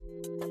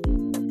All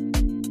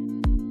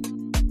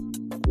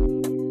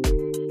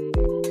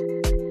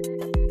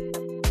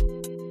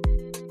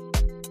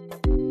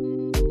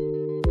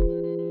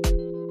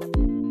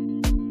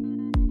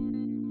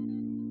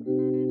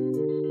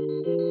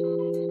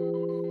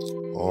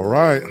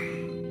right.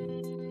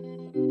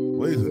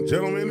 Ladies and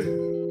gentlemen,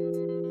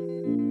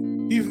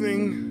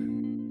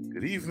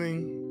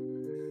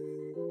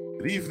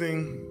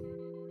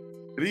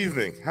 good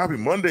evening. Happy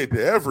Monday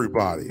to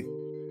everybody.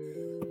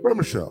 Where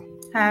Michelle?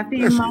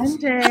 Happy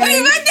Monday.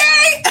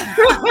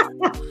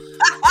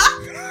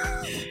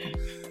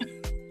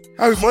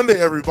 Happy Monday,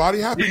 everybody.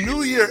 Happy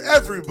New Year,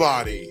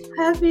 everybody.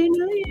 Happy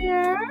New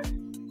Year.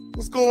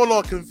 What's going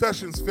on,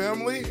 Confessions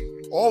family?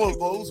 All of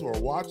those who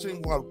are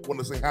watching, I want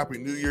to say Happy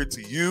New Year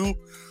to you.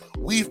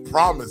 We've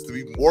promised to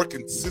be more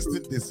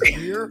consistent this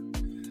year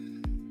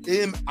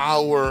in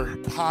our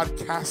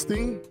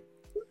podcasting.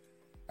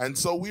 And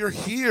so we are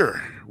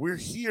here. We're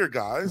here,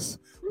 guys.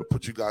 We'll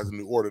put you guys in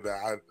the order that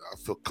I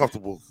feel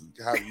comfortable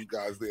having you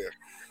guys there.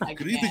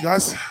 Good evening,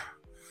 guys.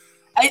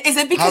 Is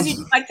it because you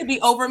just like to be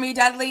over me,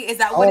 Dudley? Is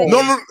that what it is?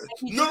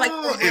 No.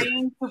 To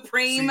reign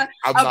supreme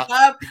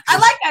above? I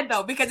like that,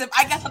 though, because if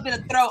I get something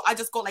to throw, I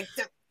just go like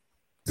this.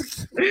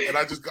 And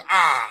I just go,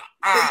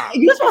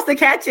 You're supposed to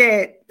catch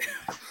it.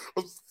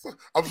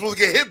 I'm supposed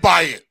to get hit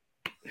by it.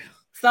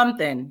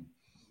 Something.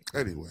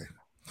 Anyway.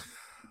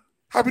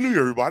 Happy New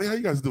Year, everybody. How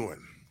you guys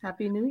doing?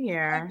 Happy New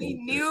Year. Happy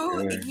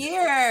New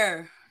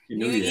Year.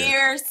 New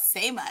Year,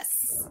 same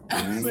us.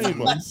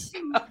 Same us.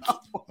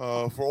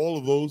 For all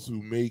of those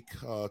who make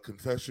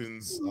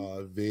Confessions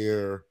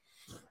their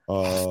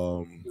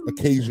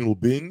occasional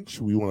binge,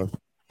 we want to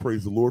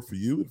praise the Lord for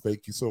you and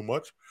thank you so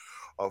much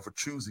for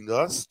choosing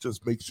us.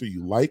 Just make sure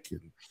you like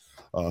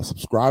and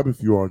subscribe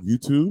if you're on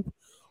YouTube.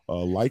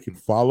 Like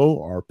and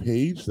follow our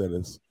page that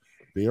is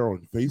there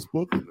on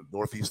Facebook in the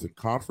Northeastern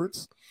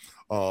Conference.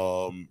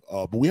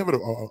 But we have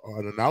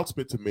an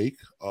announcement to make.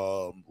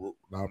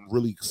 I'm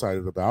really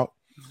excited about.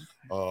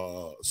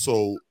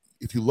 So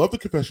if you love the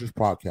Confessions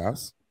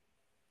podcast,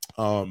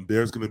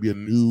 there's going to be a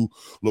new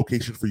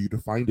location for you to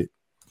find it.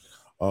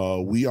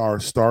 We are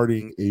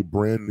starting a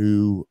brand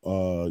new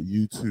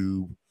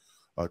YouTube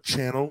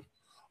channel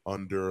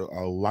under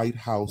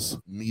Lighthouse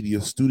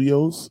Media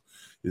Studios.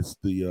 It's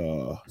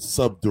the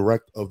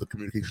sub-direct of the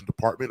communication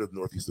department of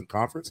Northeastern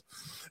Conference,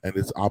 and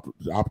it's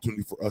the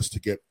opportunity for us to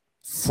get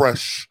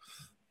fresh,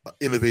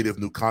 innovative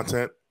new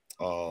content.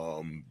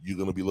 You're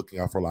going to be looking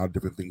out for a lot of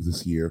different things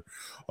this year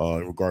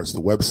in regards to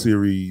web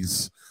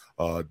series,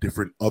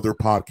 different other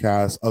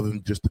podcasts other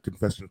than just the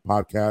Confessions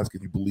podcast.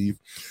 Can you believe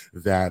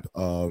that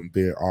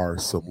there are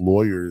some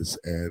lawyers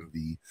and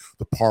the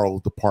Parole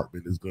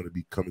department is going to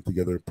be coming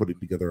together and putting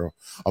together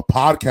a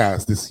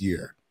podcast this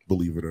year?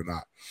 Believe it or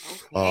not,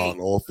 on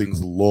all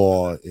things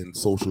law and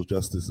social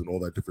justice and all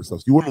that different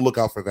stuff. So you want to look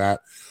out for that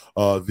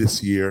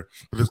this year.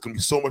 But there's going to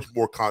be so much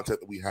more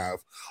content that we have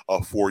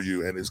for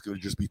you, and it's going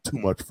to just be too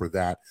much for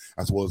that,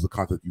 as well as the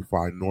content you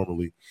find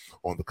normally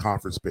on the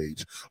conference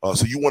page.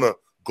 So you want to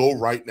go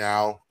right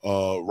now,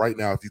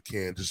 if you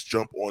can, just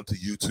jump onto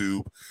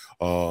YouTube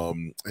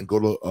and go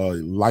to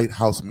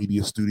Lighthouse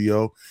Media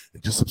Studio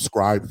and just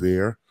subscribe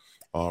there.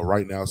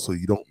 Right now, so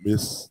you don't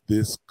miss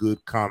this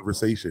good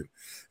conversation.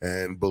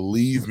 And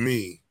believe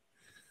me,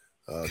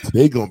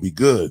 today gonna be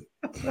good.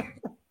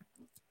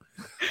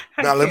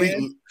 Now let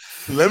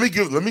me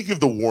give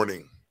the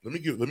warning. Let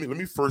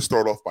me first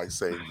start off by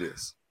saying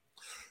this.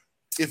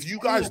 If you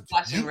guys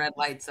flashing red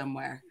light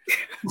somewhere,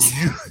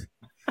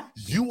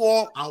 you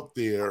all out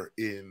there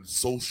in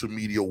social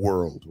media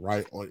world,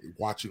 right?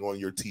 Watching on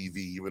your TV,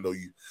 even though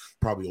you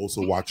probably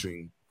also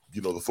watching,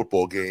 the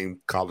football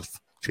game, college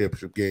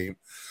championship game,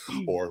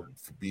 or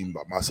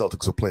my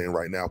Celtics are playing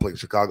right now, playing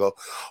Chicago.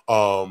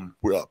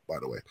 We're up, by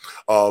the way.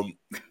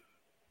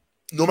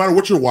 No matter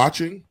what you're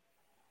watching,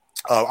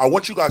 I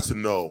want you guys to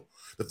know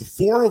that the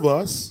four of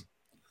us,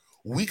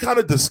 we kind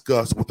of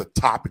discuss what the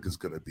topic is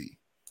going to be,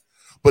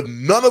 but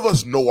none of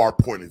us know our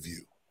point of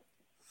view.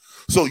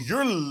 So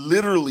you're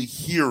literally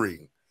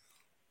hearing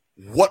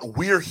what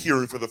we're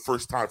hearing for the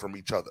first time from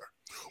each other.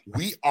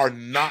 We are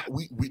not,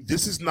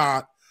 this is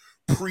not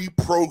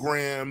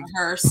pre-programmed,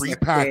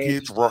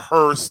 pre-packaged,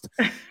 rehearsed.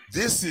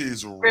 This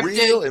is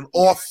real and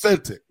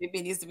authentic. Maybe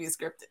it needs to be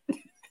scripted.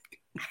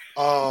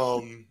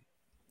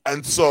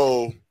 And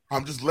so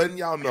I'm just letting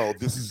y'all know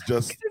this is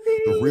just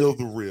the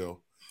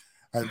real.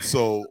 And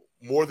so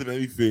more than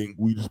anything,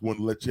 we just want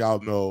to let y'all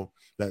know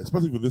that,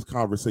 especially for this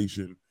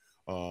conversation,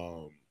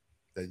 that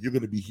you're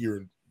going to be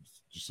hearing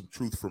just some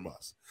truth from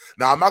us.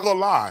 Now, I'm not gonna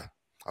lie.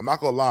 I'm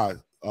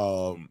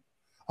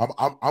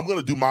going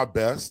to do my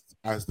best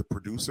as the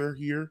producer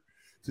here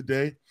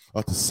today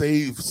to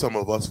save some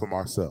of us from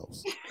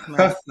ourselves. Do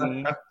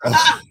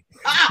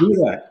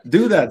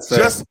that, sir.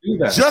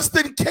 Just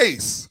in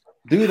case.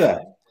 Do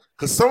that.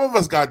 Because some of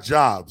us got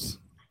jobs.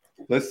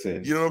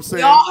 Listen. You know what I'm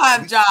saying? We all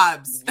have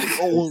jobs.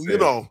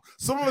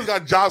 Some of us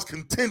got jobs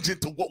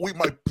contingent to what we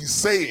might be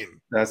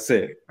saying. That's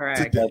it.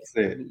 Correct. That's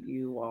it.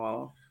 You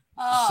all.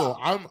 So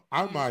I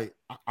might,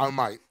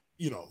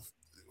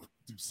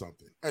 do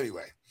something.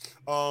 Anyway,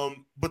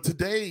 but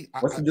today,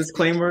 what's the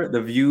disclaimer?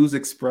 The views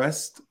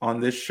expressed on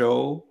this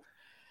show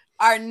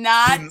are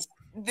not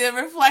the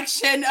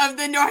reflection of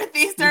the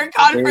Northeastern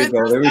Conference.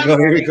 There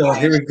we go.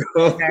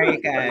 Very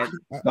good.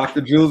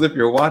 Dr. Jules, if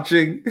you're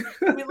watching,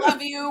 we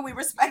love you. We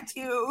respect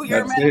you.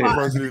 You're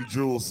President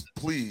Jules,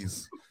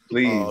 please.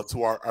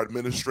 To our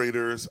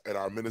administrators and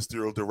our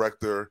ministerial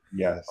director.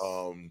 Yes.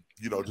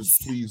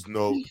 Just please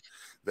note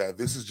that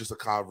this is just a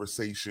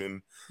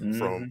conversation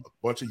from a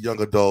bunch of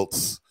young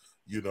adults,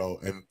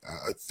 and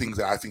things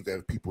that I think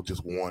that people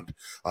just want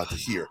to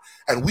hear.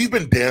 And we've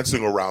been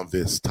dancing around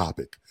this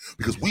topic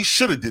because we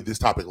should have did this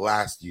topic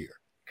last year.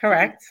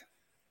 Correct.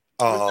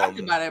 We talked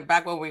about it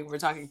back when we were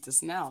talking to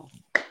Snell.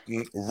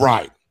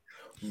 Right.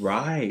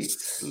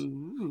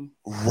 Mm-hmm.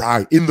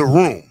 Right. In the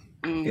room.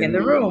 Mm-hmm. In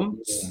the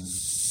room.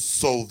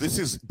 So this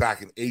is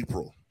back in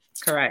April.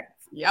 Correct.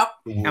 Yep.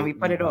 And we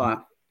put it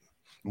off.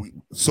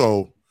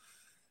 So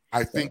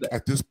I think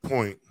at this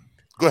point,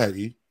 go ahead,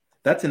 E.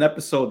 That's an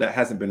episode that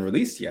hasn't been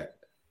released yet.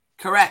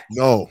 Correct.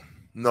 No.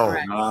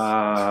 Correct.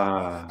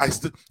 I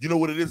still, you know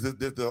what it is?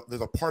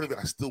 There's a part of it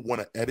I still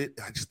want to edit.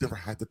 I just never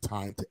had the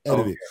time to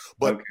edit it.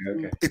 But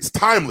it's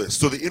timeless,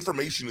 so the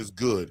information is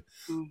good.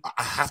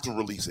 I have to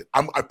release it.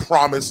 I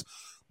promise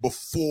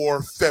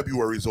before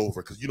February's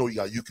over, because you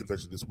got youth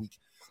convention this week.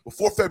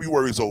 Before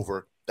February's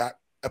over, that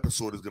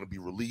episode is going to be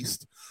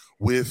released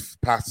with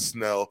Pastor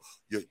Snell,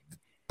 your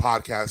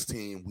podcast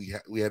team. We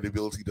had the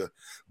ability to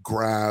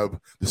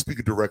grab the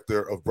speaker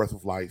director of Breath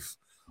of Life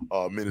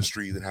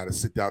Ministries and had a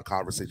sit-down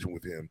conversation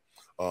with him.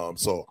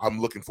 So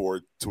I'm looking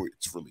forward to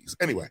its release.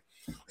 Anyway.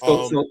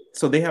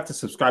 So they have to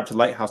subscribe to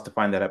Lighthouse to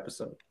find that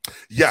episode.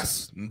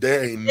 Yes,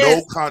 there ain't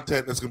no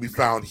content that's going to be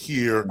found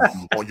here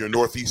on your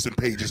Northeastern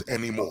pages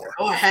anymore.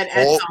 Go ahead,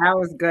 Edsel. That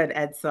was good,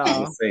 Edsel.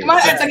 Come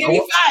on, Edsel, give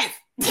me 5.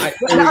 The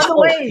other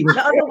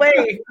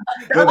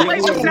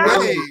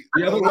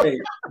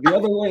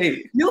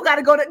way. You got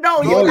to go to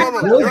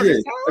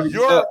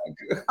your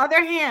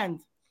other hand.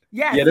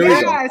 Yes. Yeah, there we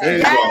go. There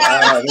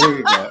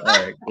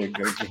we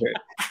go. All right. Good.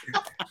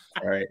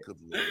 All right.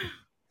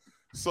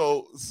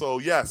 So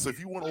if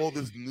you want all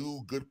this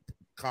new good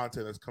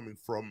content that's coming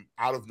from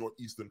out of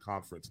Northeastern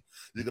Conference,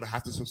 you're going to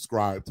have to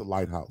subscribe to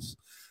Lighthouse.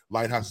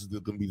 Lighthouse is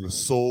going to be the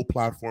sole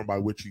platform by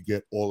which you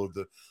get all of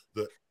the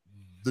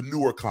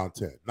newer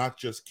content, not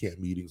just camp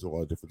meetings or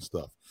all that different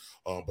stuff,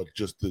 but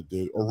just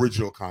the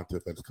original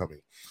content that's coming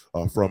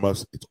from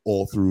us. It's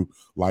all through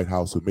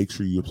Lighthouse, so make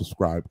sure you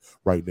subscribe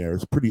right there.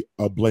 It's pretty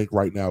blank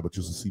right now, but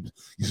you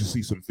should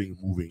see some things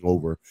moving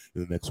over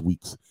in the next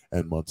weeks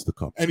and months to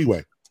come.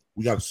 Anyway,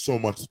 we got so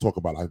much to talk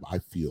about, I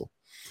feel.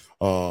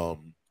 But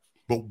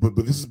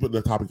this has been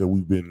the topic that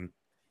we've been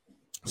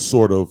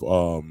sort of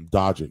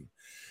dodging.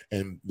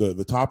 And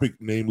the topic,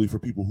 namely for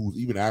people who's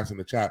even asked in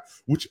the chat,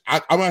 which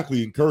I'm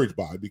actually encouraged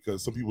by,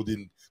 because some people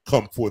didn't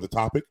come for the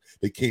topic.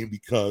 They came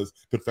because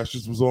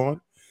Confessions was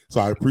on.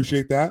 So I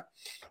appreciate that.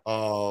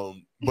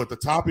 But the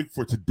topic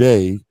for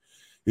today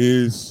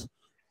is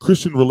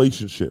Christian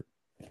relationship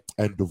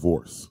and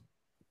divorce.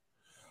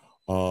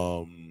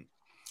 And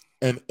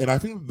I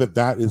think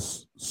that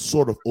is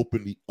sort of up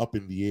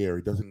in the air.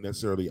 It doesn't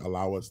necessarily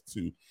allow us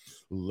to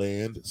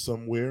land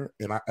somewhere.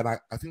 And I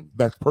think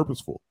that's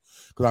purposeful.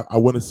 Because I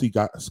want to see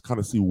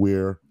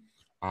where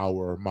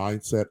our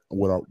mindset,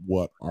 what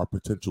our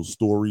potential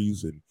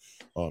stories and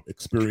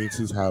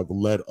experiences have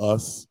led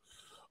us.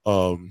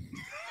 No,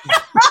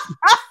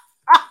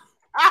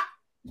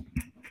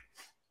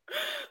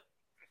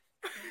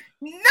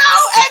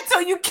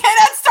 Edsel, you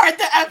cannot start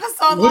the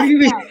episode. What do you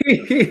mean?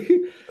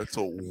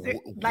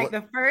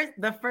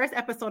 The first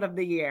episode of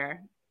the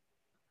year,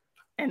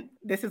 and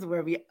this is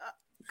where we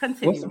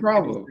continue. What's the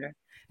problem?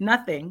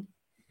 Nothing.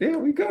 Yeah,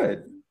 we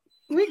good.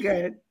 We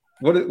good.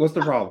 What's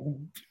the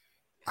problem?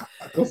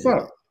 What's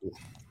up?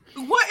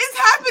 What is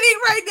happening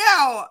right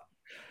now?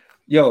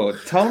 Yo,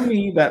 tell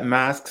me that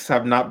masks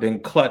have not been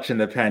clutch in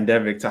the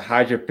pandemic to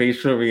hide your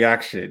facial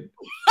reaction.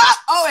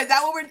 Oh, is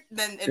that what we're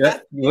then?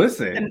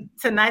 Listen,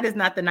 tonight is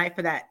not the night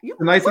for that.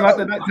 Tonight's not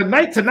the night.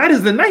 Tonight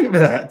is the night for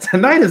that.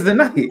 Tonight is the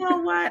night. You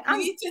know what? I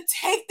need to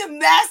take the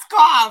mask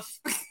off.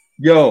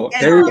 Yo,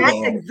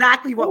 that's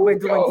exactly what we're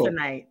doing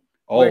tonight.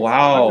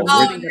 Wow,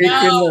 we're taking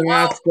the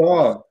mask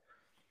off.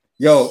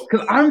 Yo,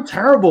 because I'm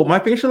terrible. My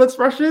facial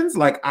expressions,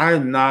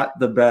 I'm not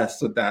the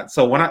best with that.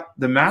 So when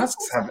the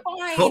masks have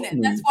helped me.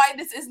 That's why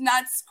this is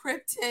not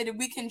scripted.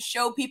 We can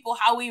show people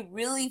how we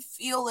really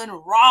feel in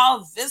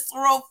raw,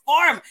 visceral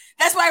form.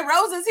 That's why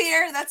Rose is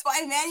here. That's why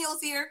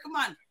Emmanuel's here. Come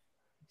on.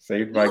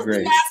 Saved by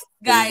grace.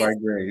 Guys. Saved by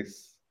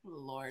grace.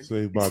 Lord.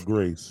 Saved by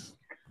grace.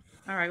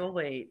 All right, we'll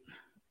wait.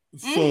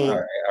 So,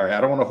 all right.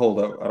 I don't want to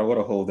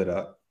hold it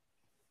up.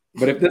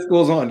 But if this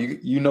goes on,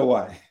 you know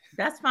why.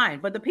 That's fine.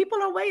 But the people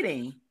are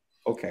waiting.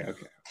 Okay.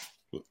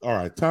 All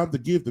right, time to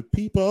give the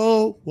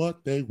people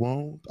what they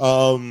want.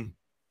 Ryan.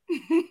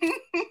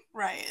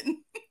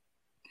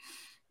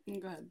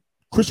 Go ahead.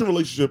 Christian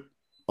relationship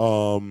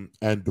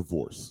and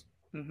divorce.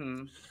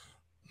 Mm-hmm.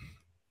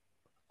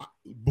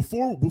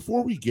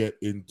 Before we get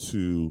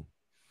into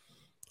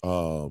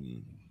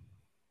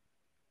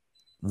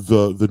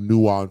the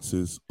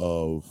nuances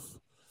of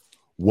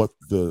what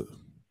the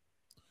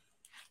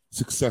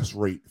success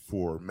rate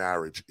for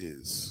marriage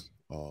is,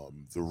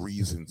 the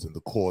reasons and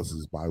the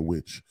causes by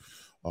which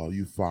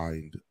you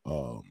find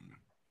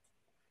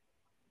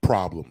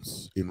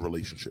problems in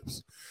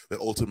relationships that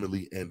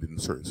ultimately end in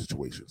certain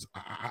situations.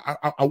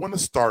 I want to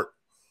start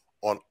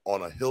on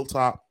a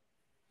hilltop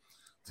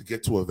to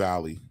get to a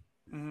valley,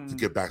 to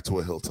get back to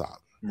a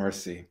hilltop.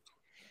 Mercy.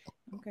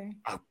 Okay.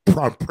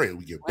 I'm praying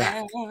we get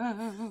back.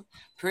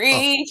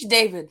 Preach,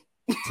 David.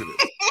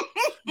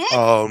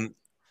 So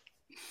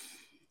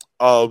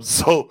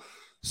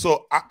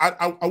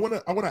I want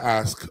to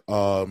ask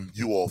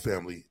you all,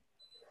 family,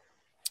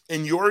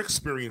 in your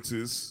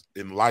experiences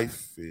in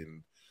life,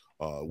 in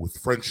with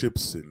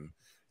friendships, in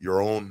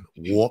your own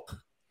walk,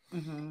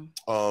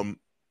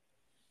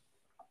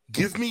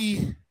 give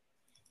me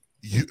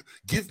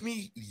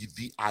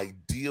the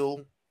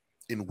ideal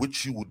in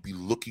which you would be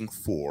looking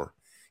for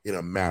in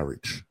a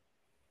marriage,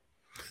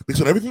 based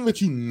on everything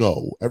that you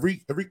know,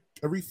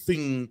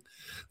 everything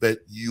that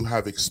you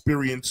have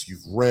experienced,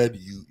 you've read,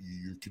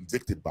 you're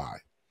convicted by.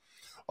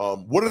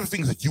 What are the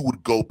things that you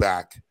would go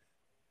back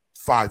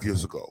 5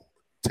 years ago,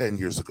 10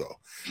 years ago,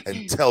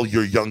 and tell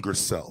your younger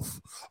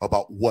self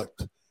about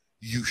what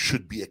you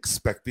should be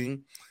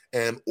expecting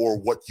and or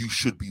what you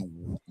should be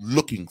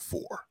looking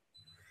for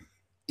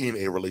in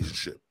a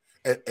relationship,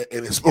 and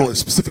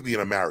specifically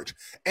in a marriage?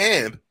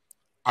 And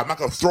I'm not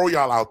going to throw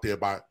y'all out there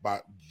by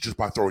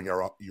throwing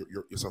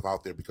yourself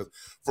out there, because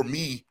for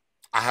me,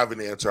 I have an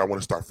answer. I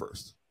want to start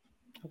first.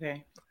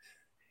 Okay.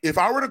 If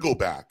I were to go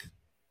back,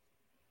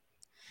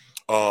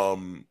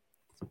 the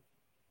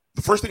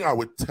first thing I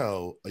would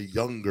tell a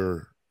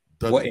younger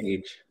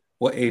Dudley.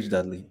 What age,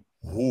 Dudley?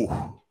 Ooh.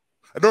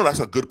 No, that's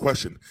a good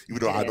question.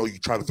 Even though I know you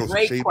try to throw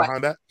some shade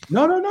behind that.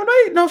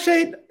 No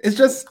shade. It's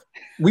just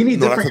we need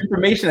different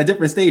information at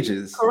different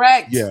stages.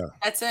 Correct. Yeah,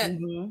 that's it.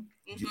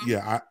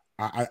 Yeah,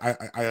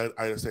 I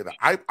understand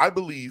that. I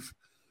believe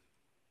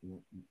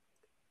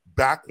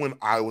back when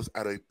I was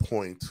at a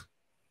point,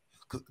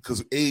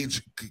 because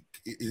age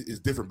is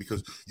different,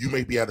 because you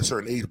may be at a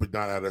certain age but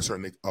not at a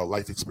certain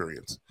life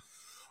experience.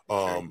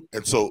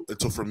 And so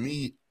for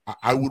me,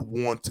 I would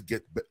want to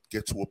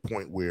get to a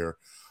point where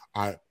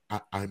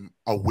I'm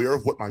aware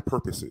of what my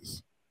purpose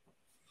is.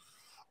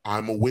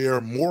 I'm aware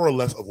more or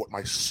less of what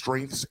my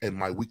strengths and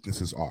my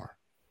weaknesses are.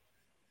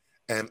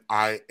 And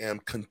I am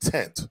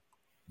content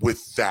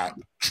with that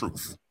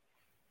truth.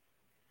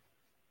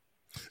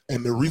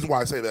 And the reason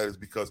why I say that is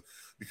because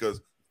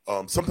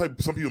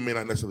sometimes some people may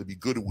not necessarily be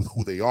good with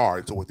who they are.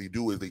 And so what they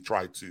do is they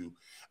try to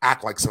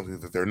act like something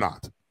that they're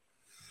not.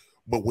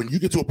 But when you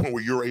get to a point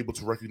where you're able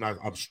to recognize,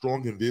 I'm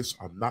strong in this,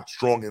 I'm not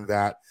strong in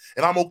that,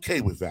 and I'm okay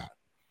with that,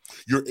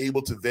 you're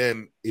able to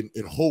then,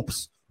 in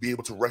hopes, be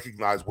able to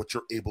recognize what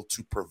you're able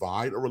to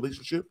provide a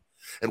relationship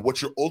and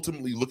what you're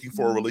ultimately looking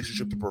for a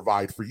relationship to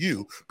provide for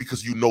you,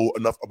 because you know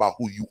enough about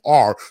who you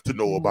are to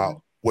know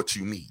about what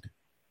you need.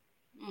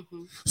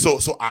 So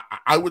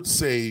I would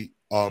say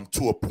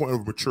to a point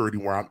of maturity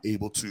where I'm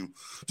able to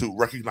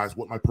recognize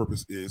what my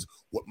purpose is,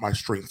 what my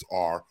strengths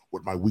are,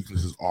 what my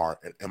weaknesses are,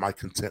 and am I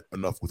content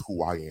enough with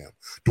who I am?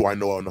 Do I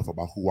know enough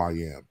about who I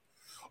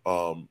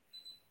am?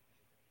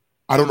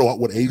 I don't know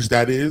what age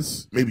that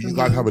is. Maybe you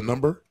guys have a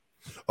number,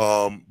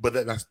 but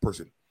that's the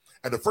person.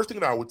 And the first thing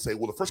that I would say,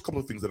 the first couple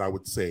of things that I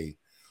would say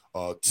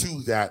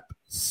to that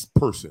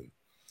person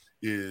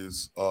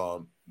is,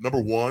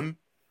 number one,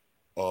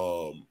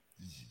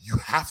 you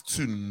have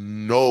to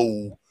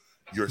know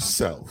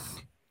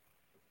yourself.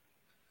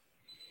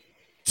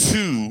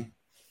 2,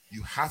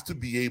 you have to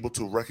be able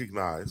to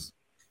recognize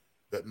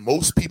that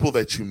most people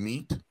that you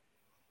meet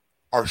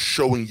are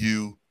showing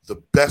you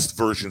the best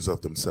versions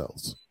of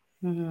themselves.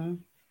 More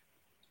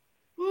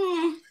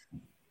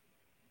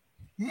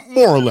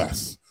or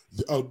less.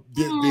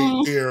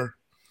 They're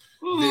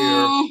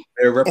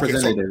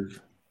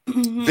representative.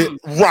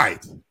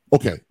 Right.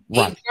 Okay.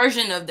 Right. A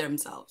version of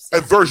themselves. A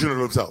version of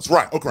themselves.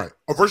 Right. Okay.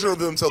 A version of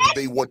themselves that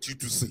they want you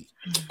to see.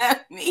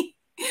 Me.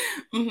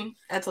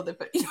 That's what they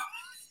put.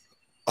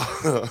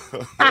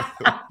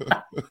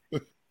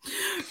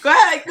 Go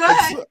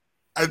ahead.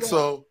 And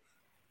so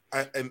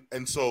I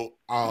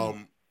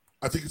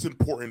think it's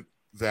important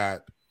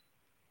that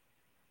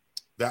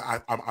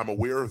I'm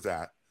aware of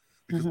that,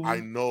 because I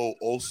know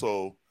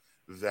also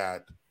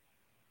that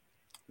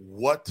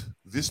what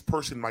this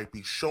person might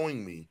be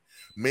showing me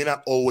may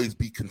not always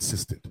be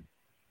consistent.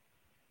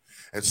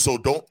 And so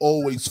don't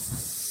always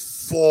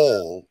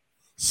fall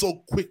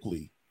so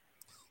quickly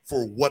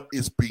for what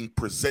is being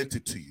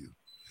presented to you.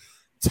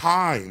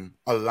 Time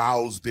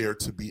allows a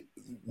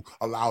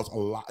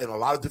lot, in a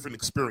lot of different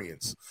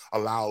experience,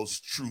 allows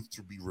truth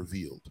to be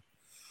revealed.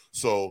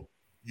 So,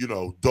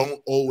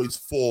 don't always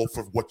fall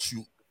for what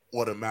you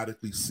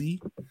automatically see,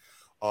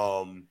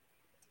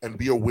 and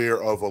be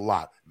aware of a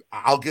lot.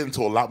 I'll get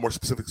into a lot more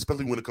specific,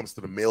 especially when it comes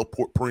to the male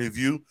point of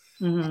view.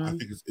 I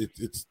think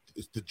it's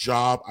the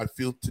job, I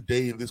feel,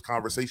 today in this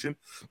conversation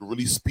to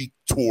really speak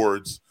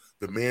towards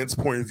the man's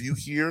point of view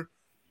here,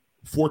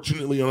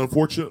 fortunately and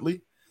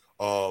unfortunately,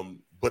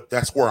 But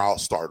that's where I'll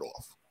start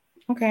off.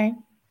 Okay.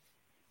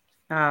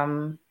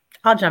 I'll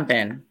jump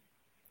in.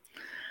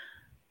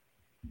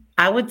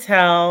 I would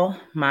tell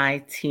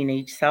my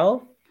teenage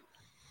self,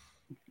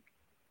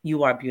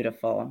 you are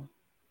beautiful.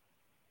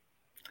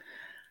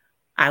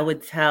 I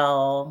would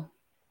tell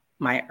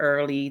my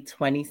early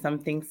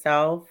 20-something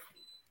self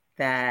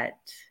that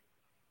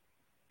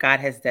God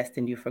has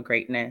destined you for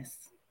greatness.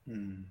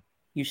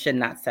 You should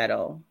not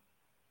settle.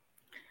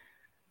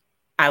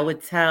 I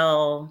would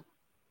tell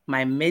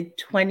my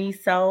mid-20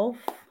 self,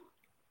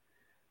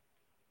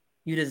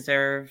 you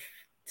deserve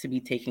to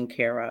be taken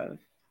care of.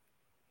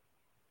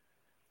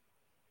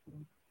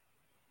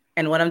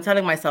 And what I'm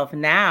telling myself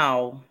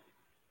now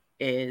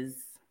is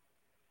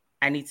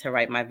I need to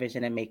write my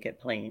vision and make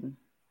it plain,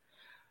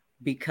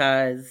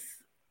 because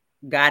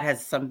God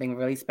has something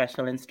really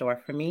special in store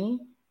for me.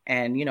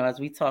 And, you know, as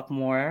we talk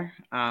more,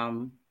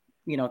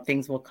 you know,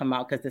 things will come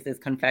out because this is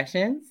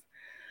confessions.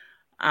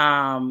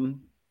 But,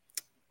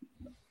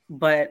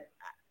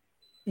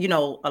 you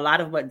know, a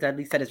lot of what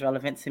Dudley said is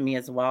relevant to me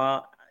as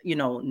well. You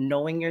know,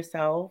 knowing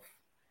yourself,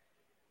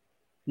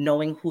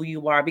 knowing who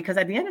you are, because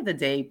at the end of the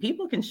day,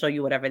 people can show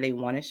you whatever they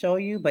want to show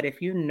you. But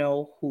if you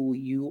know who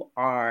you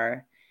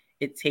are,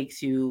 it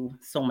takes you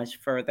so much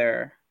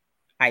further,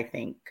 I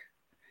think.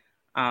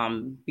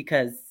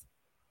 Because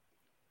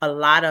a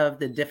lot of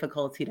the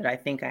difficulty that I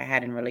think I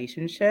had in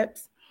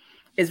relationships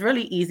is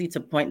really easy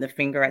to point the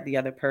finger at the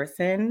other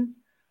person.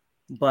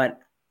 But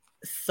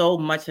so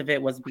much of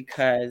it was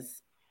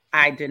because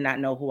I did not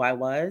know who I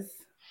was.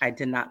 I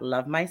did not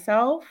love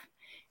myself.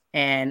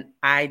 And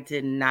I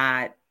did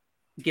not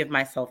give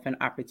myself an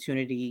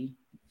opportunity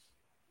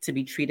to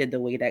be treated the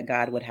way that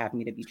God would have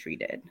me to be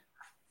treated.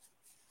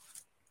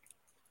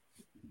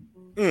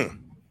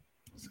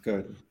 That's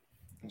good.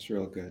 That's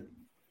real good.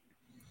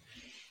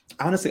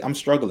 Honestly, I'm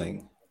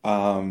struggling.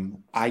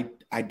 I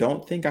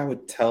don't think I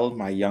would tell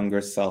my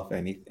younger self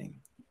anything.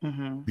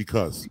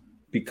 Because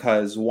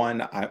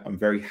one, I'm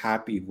very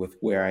happy with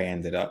where I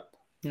ended up.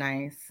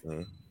 Nice.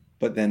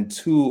 But then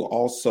two,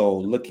 also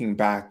looking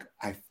back,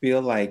 I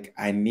feel like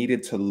I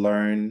needed to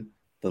learn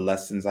the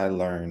lessons I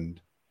learned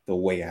the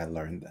way I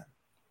learned them.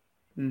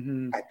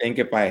 I think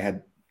if I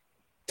had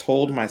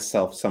told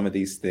myself some of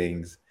these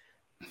things,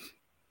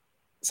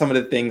 some of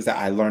the things that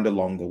I learned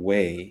along the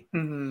way,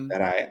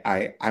 that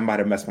I might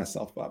have messed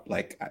myself up.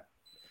 Like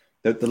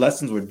the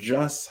lessons were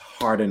just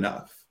hard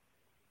enough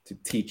to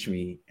teach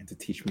me and to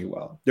teach me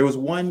well. There was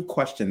one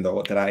question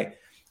though that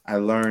I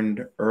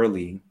learned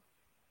early.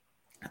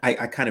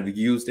 I kind of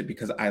used it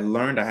because I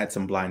learned I had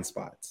some blind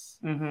spots.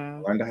 I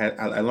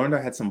learned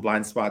I had some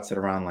blind spots at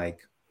around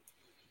like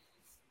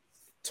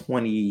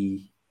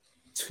between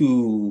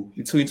 22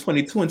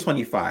 and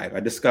 25. I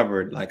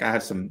discovered like I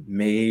have some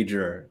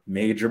major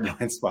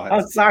blind spots.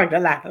 Oh, sorry to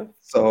laugh.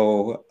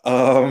 So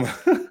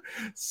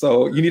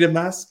so you need a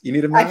mask? You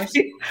need a mask?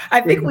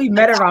 I think we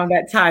met around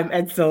that time,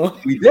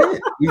 Edsel. We did.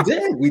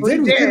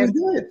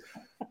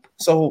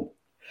 So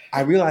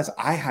I realized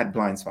I had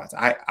blind spots.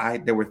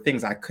 There were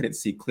things I couldn't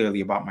see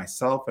clearly about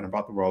myself and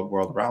about the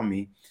world around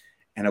me.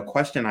 And a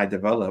question I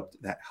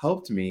developed that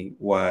helped me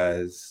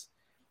was,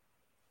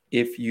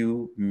 if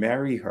you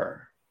marry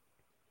her,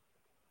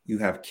 you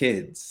have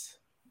kids,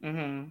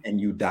 and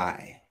you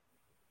die,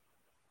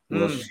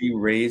 will she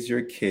raise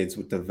your kids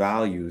with the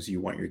values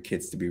you want your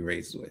kids to be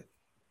raised with?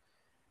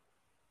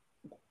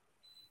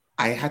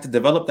 I had to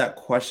develop that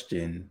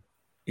question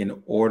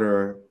in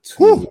order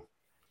to,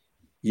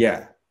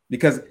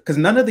 because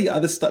none of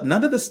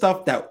the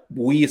stuff that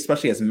we,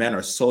 especially as men,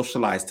 are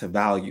socialized to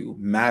value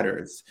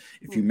matters.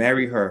 If you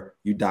marry her,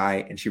 you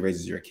die, and she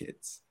raises your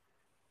kids,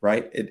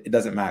 right? It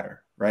doesn't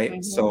matter,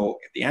 right? So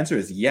if the answer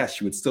is yes,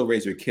 you would still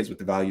raise your kids with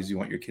the values you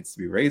want your kids to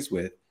be raised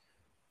with,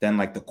 then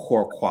like the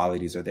core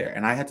qualities are there.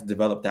 And I had to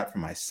develop that for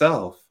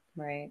myself,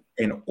 right,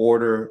 in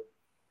order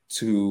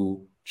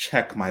to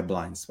check my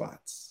blind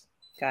spots.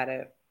 Got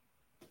it.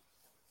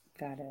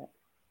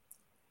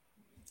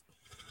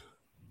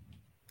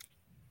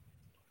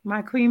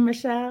 My Queen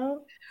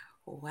Michelle.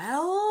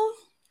 Well,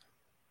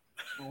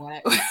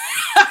 what?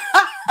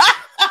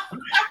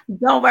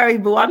 Don't worry,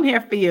 boo. I'm here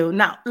for you.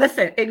 Now,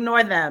 listen,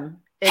 ignore them.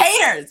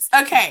 Haters.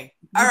 Okay.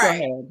 All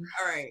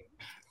right.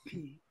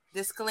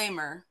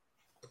 Disclaimer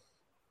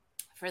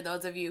for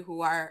those of you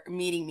who are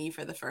meeting me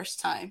for the first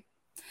time.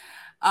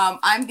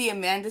 I'm the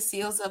Amanda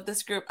Seals of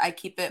this group. I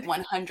keep it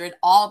 100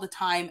 all the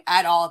time,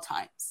 at all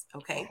times.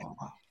 Okay.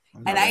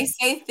 And I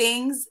say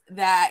things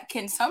that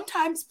can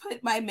sometimes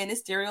put my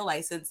ministerial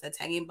license that's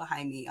hanging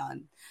behind me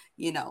on,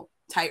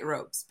 tight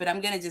ropes. But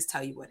I'm going to just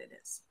tell you what it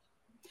is.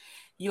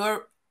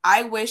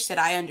 I wish that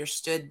I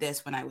understood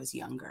this when I was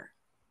younger.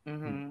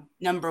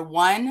 Number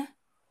one,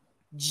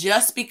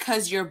 just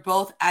because you're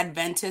both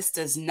Adventist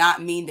does not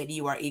mean that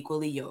you are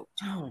equally yoked.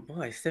 Oh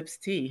boy, sips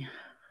tea.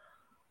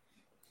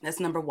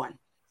 That's number one.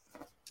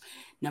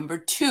 Number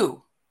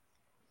two,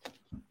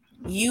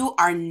 you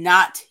are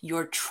not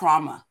your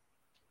trauma.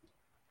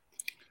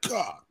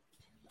 God.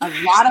 A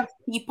lot of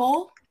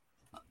people,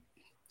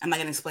 I'm not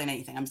going to explain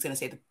anything. I'm just going to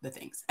say the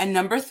things. And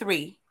number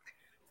three,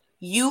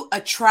 you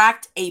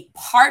attract a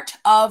part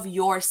of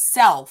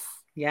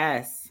yourself.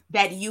 Yes.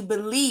 That you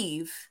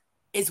believe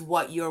is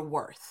what you're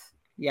worth.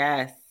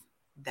 Yes.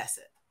 That's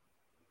it.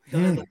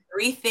 Those are the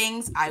 3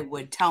 things I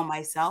would tell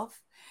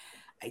myself.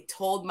 I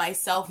told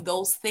myself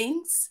those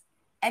things,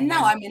 and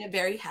now I'm in a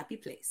very happy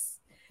place.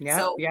 Yep,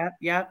 so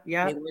yep.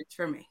 It worked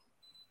for me.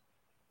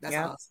 That's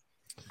all.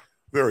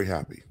 Very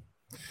happy.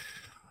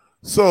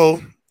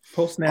 So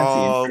post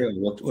Nancy,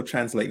 we'll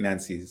translate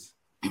Nancy's.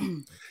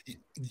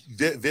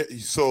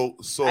 So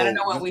I don't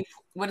know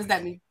what does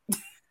that mean?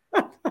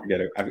 We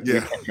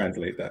can't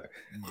translate that.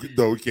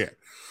 No, we can't.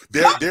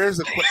 There's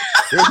a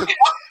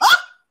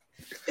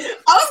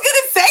I was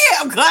gonna say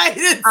it. I'm glad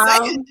you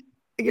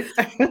didn't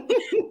say it.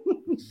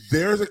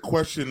 There's a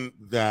question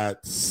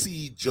that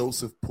C.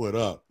 Joseph put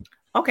up.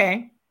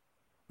 Okay.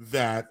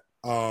 That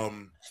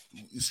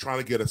is trying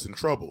to get us in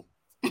trouble.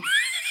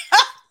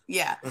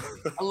 Yeah,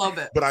 a little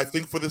bit. But I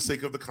think for the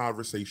sake of the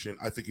conversation,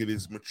 I think it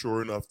is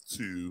mature enough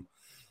to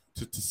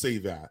say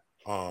that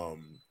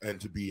and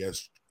to be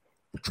as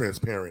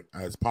transparent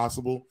as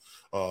possible,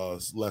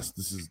 lest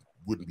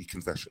wouldn't be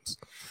confessions.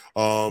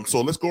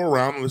 So let's go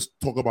around and let's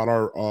talk about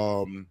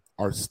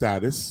our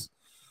status,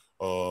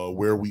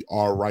 where we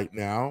are right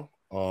now,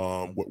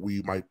 what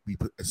we might be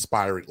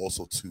aspiring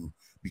also to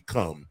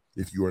become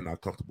if you are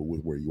not comfortable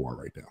with where you are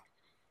right now.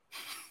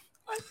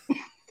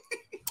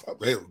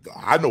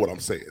 I know what I'm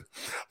saying.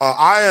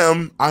 I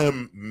am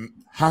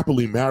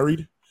happily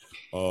married,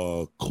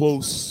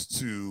 close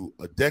to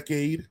a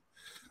decade.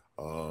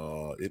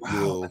 A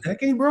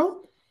decade,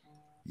 bro?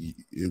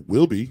 It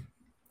will be.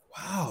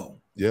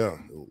 Wow. Yeah,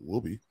 it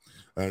will be.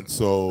 And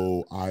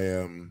so I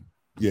am.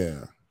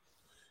 Yeah.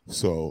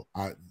 So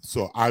I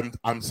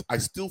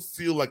still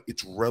feel like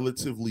it's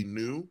relatively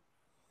new,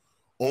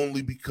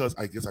 only because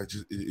I guess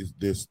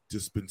there's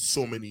just been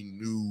so many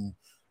new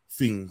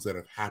things that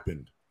have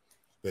happened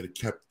that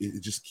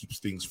it just keeps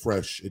things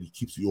fresh and it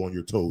keeps you on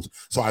your toes.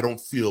 So I don't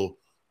feel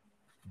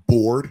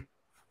bored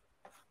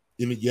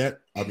in it yet.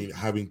 I mean,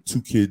 having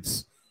 2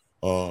 kids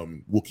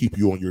will keep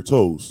you on your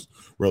toes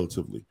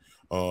relatively.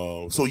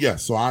 So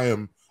I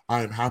am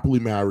happily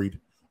married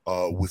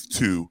with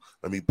 2.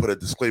 Let me put a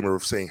disclaimer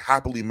of saying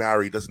happily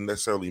married doesn't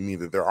necessarily mean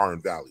that there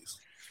aren't valleys.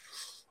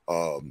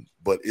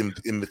 But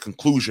in the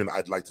conclusion,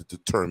 I'd like to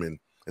determine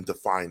and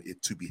define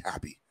it to be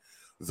happy,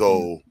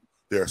 though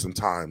there are some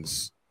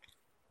times,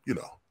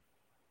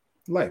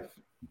 life.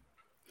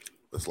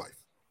 That's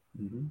life.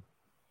 Mm-hmm.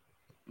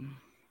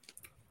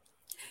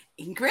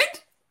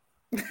 Ingrid?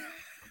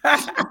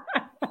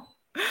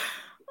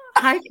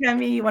 Hi,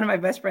 Kemi. One of my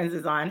best friends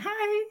is on.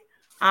 Hi.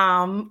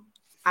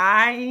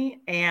 I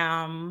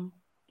am.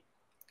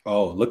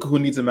 Oh, look who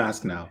needs a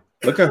mask now.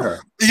 Look at her.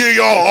 Look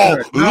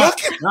at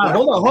her.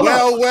 Hold on.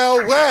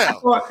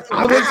 Well.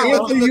 I was here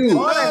for you.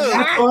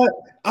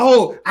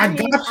 I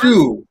got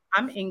you.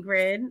 I'm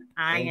Ingrid.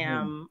 I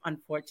am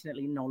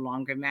unfortunately no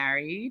longer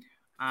married.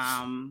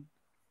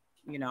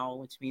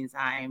 Which means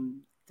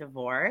I'm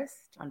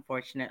divorced,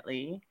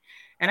 unfortunately.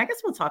 And I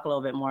guess we'll talk a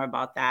little bit more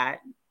about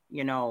that,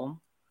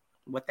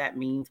 what that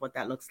means, what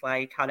that looks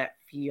like, how that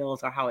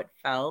feels or how it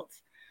felt.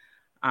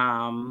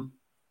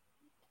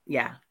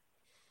 Yeah.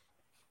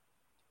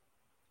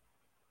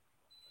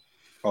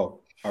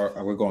 Oh,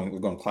 we're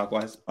going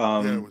clockwise.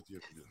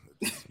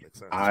 Makes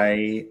sense.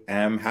 I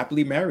am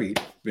happily married.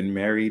 Been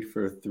married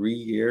for 3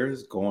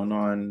 years, going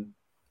on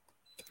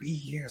 3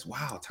 years.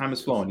 Wow, time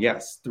is flowing.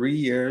 Yes, 3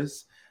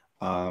 years.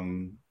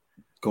 Going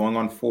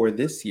on 4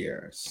 this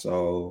year.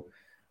 So,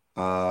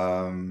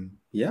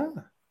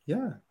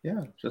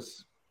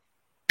 just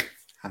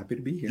happy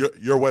to be here.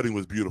 Your wedding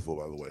was beautiful,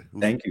 by the way.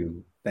 Thank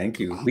you.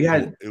 We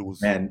had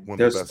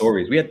there's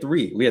stories. We had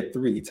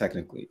 3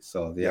 technically.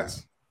 So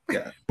yes.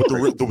 Yeah, but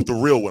the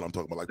real one I'm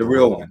talking about, like the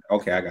real one.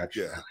 Okay, I got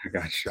you. Yeah, I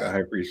got you. I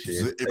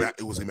appreciate it.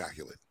 It was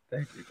immaculate.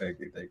 Thank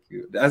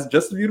you. That's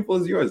just as beautiful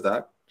as yours,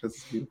 Doc. Just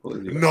as beautiful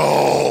as yours.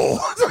 No,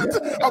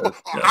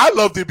 I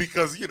loved it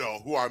because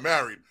who I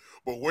married,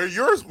 but where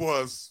yours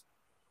was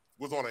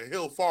on a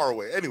hill far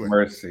away. Anyway,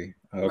 mercy.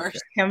 Okay.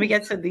 Can we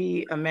get to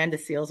the Amanda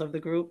Seales of the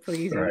group,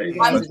 please? Right.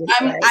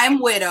 I'm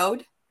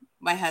widowed.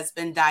 My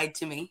husband died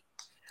to me.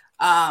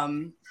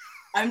 I'm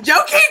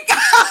joking.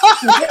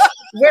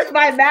 Where's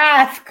my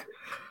mask?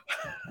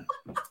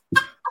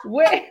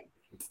 Where?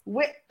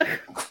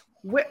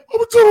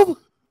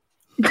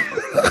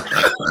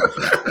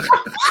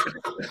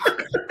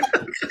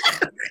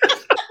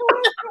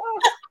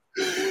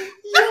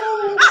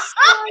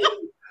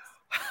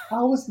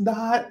 I was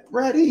not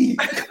ready.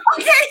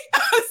 Okay,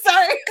 I'm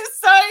sorry.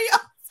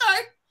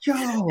 Yo,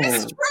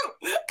 it's true.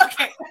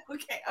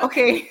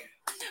 Okay.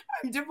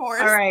 I'm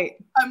divorced. All right.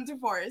 I'm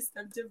divorced.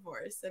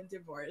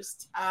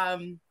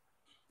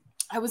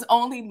 I was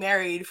only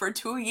married for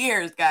 2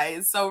 years,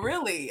 guys. So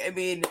really, I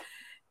mean, it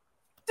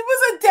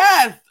was a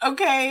death.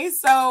 Okay,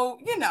 so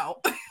it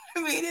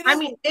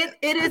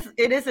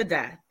is a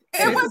death.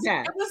 It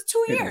was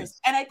 2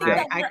 years, and I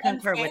think I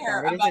concur with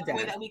that. It is about the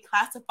way that we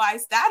classify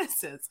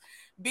statuses,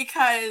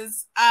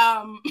 because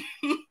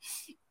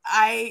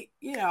I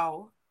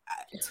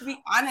to be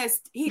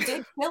honest, he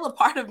did kill a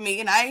part of me,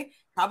 and I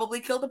probably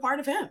killed a part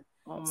of him.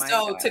 Oh my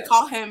so God. to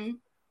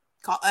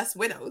call us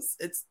widows,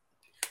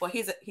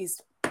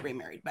 he's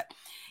remarried, but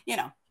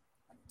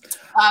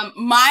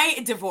my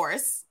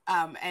divorce,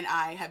 and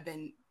I have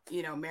been,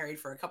 married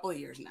for a couple of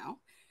years now.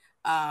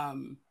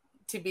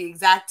 To be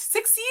exact,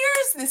 6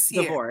 years this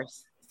year.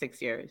 Divorce,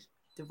 6 years.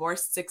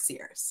 Divorced 6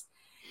 years.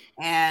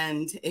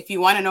 And if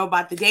you want to know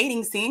about the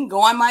dating scene,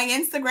 go on my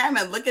Instagram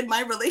and look at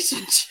my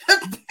relationship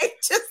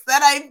pages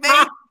that I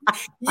made.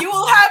 You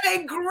will have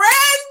a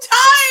grand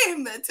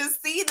time to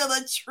see the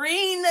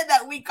latrine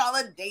that we call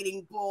a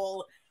dating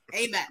pool.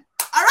 Amen.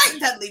 All right,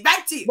 Dudley,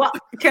 back to you. Well,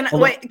 can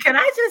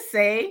I just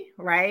say,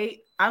 right?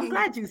 I'm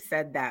glad you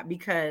said that,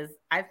 because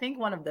I think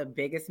one of the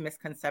biggest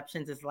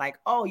misconceptions is like,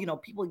 oh,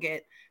 people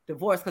get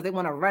divorced because they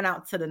want to run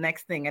out to the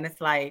next thing. And it's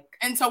like,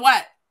 and so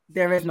what?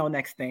 There is no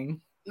next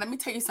thing. Let me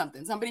tell you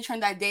something. Somebody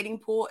turned that dating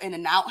pool in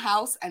an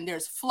outhouse, and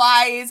there's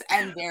flies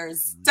and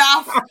there's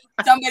stuff.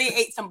 Somebody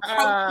ate some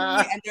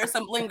protein and there's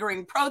some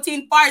lingering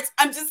protein parts.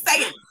 I'm just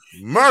saying.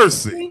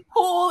 Mercy. The dating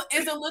pool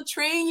is a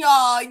latrine,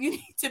 y'all. You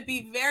need to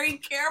be very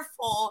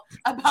careful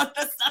about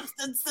the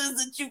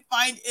substances that you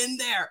find in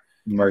there.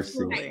 Mercy.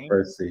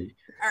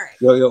 All right.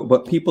 Yo,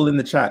 but people in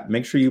the chat,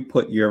 make sure you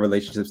put your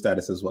relationship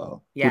status as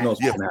well. Yeah. Who knows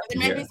what's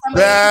happening here?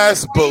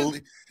 That's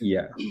believe.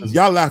 Yeah.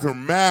 Y'all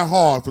laughing mad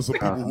hard for some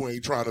people who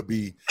ain't trying to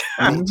be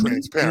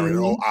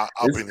transparent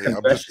up in here.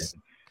 I'm just,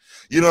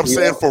 you know what I'm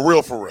saying? For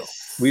real.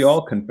 We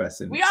all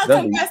confessing.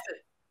 Confessing.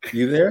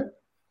 You there?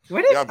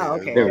 What is?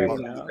 Okay. There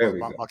we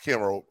go. My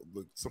camera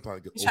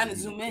sometimes gets trying to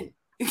zoom in.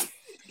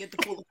 Get the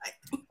full effect.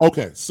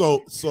 Okay,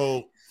 so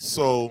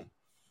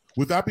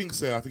with that being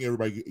said, I think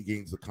everybody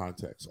gains the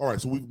context. All right,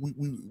 so we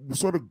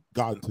sort of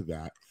got into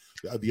that,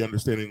 the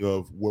understanding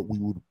of what we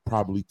would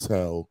probably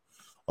tell,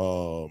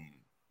 our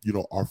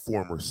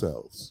former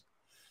selves.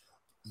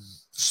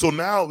 So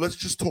now let's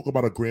just talk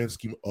about a grand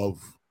scheme of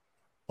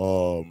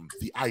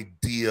the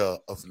idea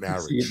of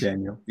marriage. You see it,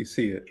 Daniel. You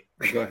see it.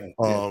 Go ahead.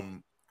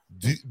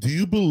 Do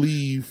you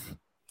believe?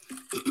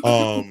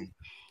 Do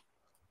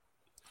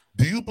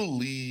you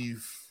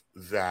believe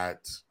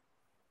that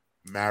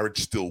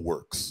marriage still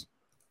works?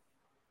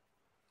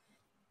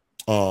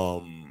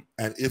 And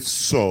if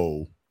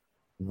so,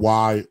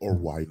 why or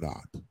why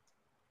not?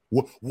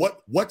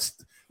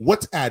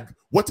 What's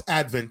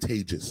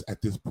advantageous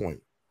at this point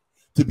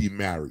to be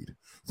married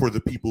for the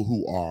people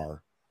who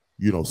are,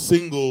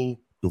 single,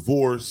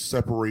 divorced,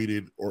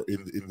 separated, or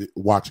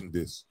watching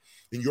this?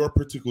 In your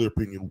particular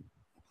opinion,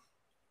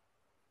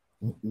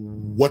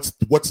 what's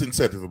the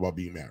incentive about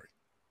being married?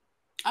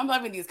 I'm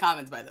loving these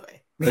comments, by the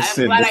way.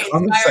 Listen, the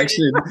comment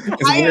section is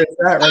where it's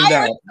at right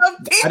now.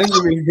 I didn't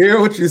even hear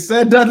what you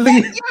said,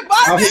 Dudley.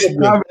 I'm in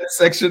the comment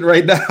section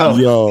right now.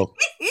 Yo.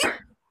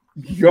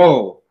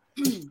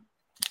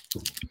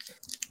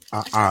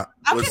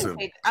 Listen.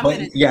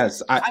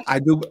 Yes, I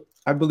do.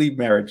 I believe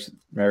marriage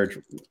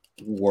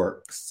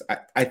works.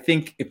 I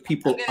think if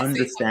people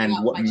understand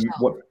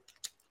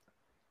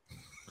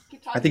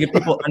I think if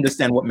people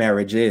understand what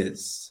marriage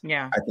is,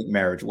 I think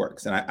marriage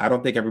works. And I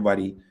don't think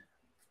everybody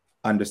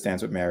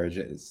understands what marriage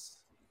is.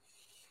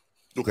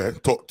 Okay.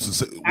 What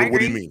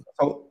do you mean?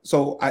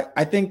 So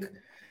I think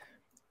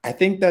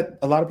that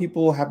a lot of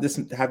people have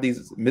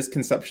these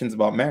misconceptions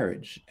about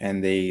marriage,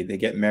 and they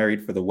get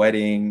married for the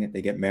wedding,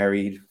 they get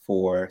married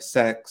for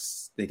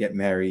sex, they get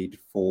married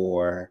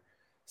for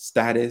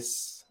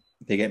status,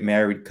 they get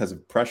married because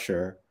of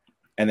pressure.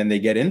 And then they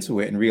get into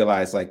it and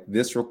realize, like,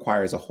 this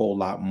requires a whole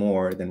lot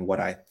more than what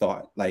I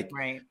thought. Like,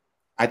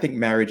 I think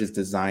marriage is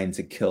designed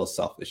to kill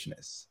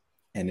selfishness.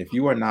 And if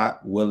you are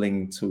not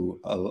willing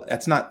to,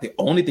 that's not the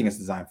only thing it's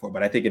designed for,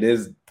 but I think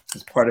it's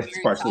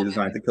partially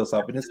designed to kill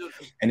selfishness.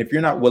 And if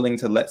you're not willing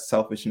to let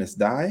selfishness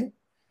die,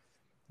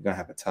 you're going to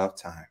have a tough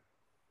time.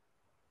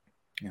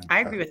 I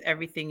agree with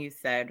everything you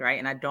said, right?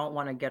 And I don't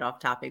want to get off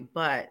topic,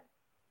 but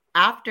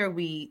after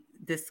we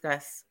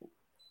discuss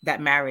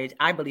that marriage,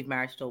 I believe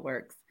marriage still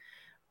works.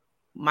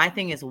 My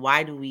thing is,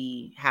 why do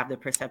we have the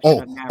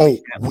perception of marriage?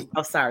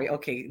 Sorry.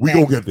 Okay. We're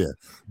going to get there.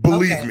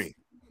 Believe me.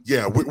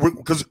 Yeah.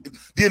 Because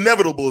the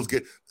inevitable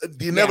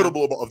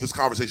of this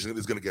conversation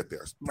is going to get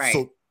there. Right.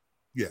 So,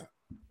 yeah.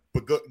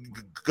 But go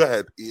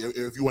ahead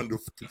if you want to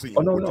continue.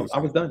 Oh, no. I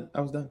was done.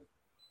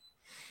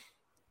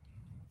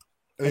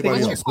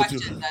 Anybody else? What's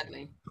your question,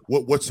 Dudley?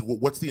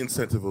 What's the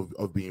incentive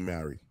of being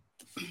married?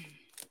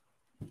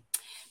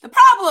 The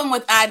problem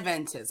with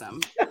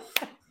Adventism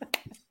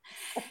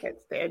I can't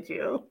stand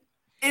you.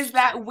 Is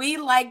that we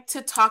like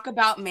to talk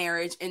about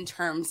marriage in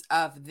terms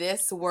of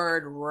this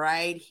word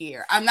right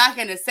here. I'm not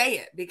going to say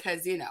it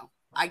because,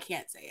 I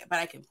can't say it, but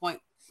I can point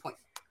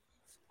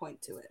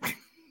to it.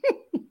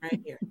 Right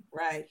here.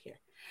 What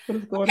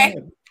is going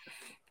on?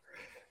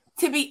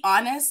 To be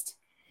honest,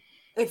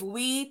 if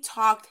we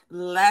talked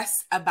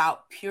less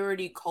about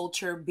purity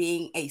culture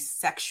being a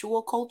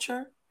sexual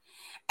culture,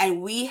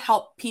 and we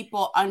help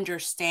people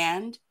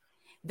understand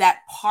that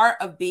part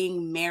of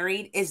being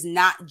married is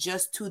not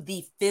just to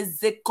the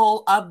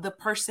physical of the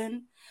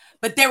person,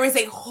 but there is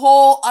a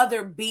whole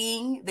other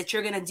being that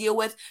you're going to deal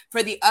with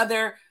for the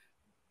other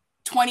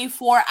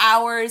 24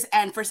 hours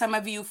and for some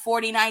of you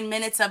 49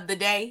 minutes of the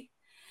day.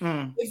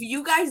 If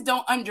you guys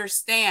don't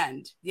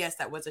understand, yes,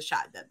 that was a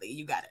shot, Dudley.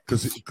 You got it.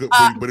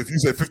 But if you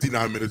said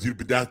 59 minutes,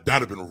 that'd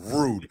have been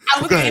rude. I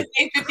was going to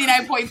say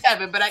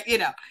 59.7, but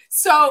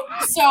So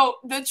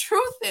the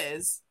truth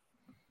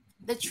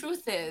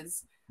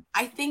is,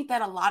 I think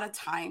that a lot of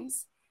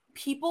times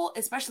people,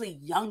 especially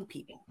young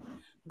people,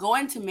 go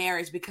into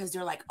marriage because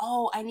they're like,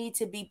 oh, I need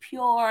to be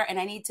pure and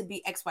I need to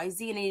be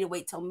XYZ and I need to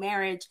wait till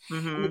marriage.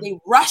 And they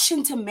rush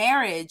into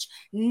marriage,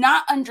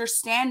 not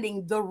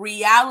understanding the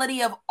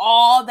reality of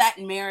all that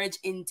marriage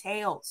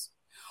entails.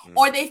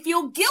 Or they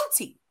feel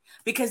guilty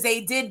because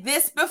they did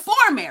this before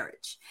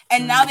marriage.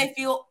 And now they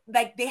feel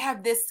like they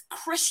have this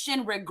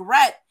Christian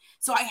regret.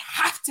 So I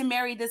have to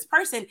marry this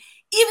person, even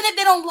if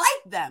they don't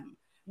like them,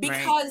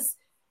 because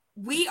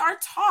we are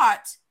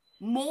taught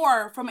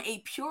more from a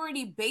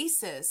purity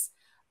basis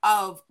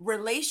of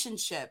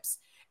relationships.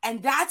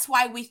 And that's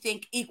why we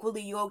think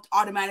equally yoked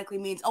automatically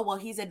means, oh, well,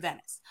 he's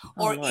Adventist,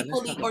 or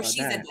equally, or she's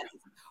Adventist.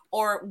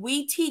 Or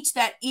we teach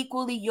that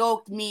equally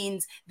yoked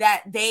means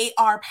that they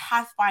are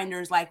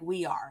pathfinders like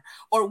we are.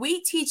 Or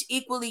we teach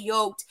equally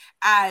yoked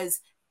as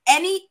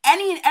any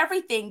and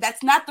everything.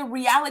 That's not the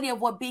reality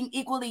of what being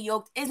equally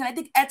yoked is. And I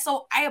think,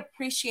 Edsel, I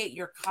appreciate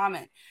your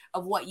comment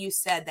of what you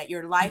said, that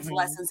your life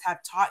lessons have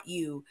taught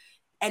you.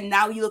 And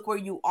now you look where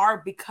you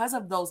are because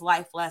of those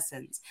life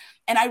lessons.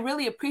 And I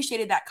really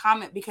appreciated that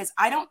comment because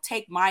I don't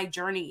take my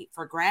journey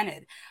for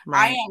granted.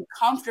 I am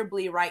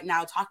comfortably right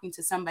now talking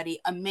to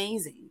somebody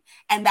amazing.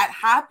 And that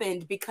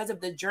happened because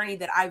of the journey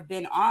that I've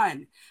been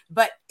on.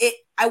 But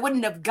I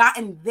wouldn't have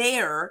gotten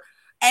there.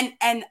 And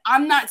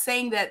I'm not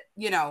saying that,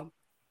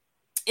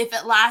 if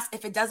it lasts,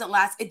 if it doesn't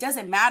last, it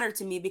doesn't matter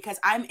to me because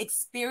I'm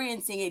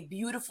experiencing a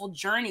beautiful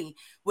journey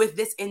with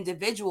this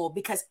individual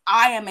because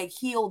I am a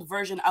healed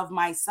version of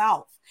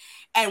myself.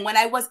 And when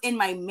I was in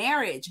my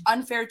marriage,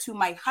 unfair to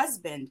my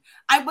husband,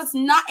 I was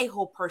not a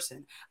whole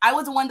person. I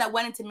was the one that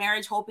went into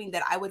marriage hoping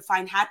that I would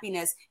find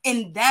happiness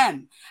in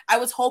them. I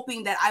was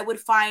hoping that I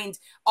would find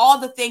all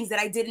the things that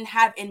I didn't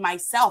have in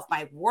myself,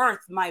 my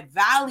worth, my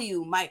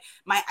value, my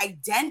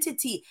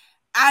identity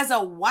as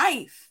a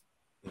wife.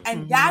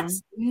 And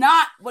that's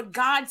not what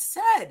God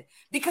said,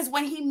 because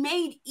when he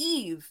made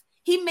Eve,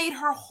 he made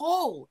her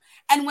whole.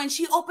 And when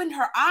she opened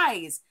her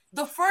eyes,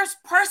 the first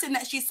person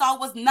that she saw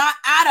was not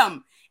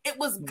Adam. It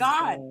was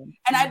God.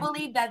 And I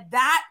believe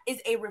that is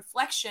a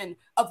reflection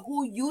of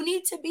who you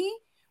need to be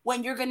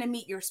when you're going to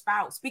meet your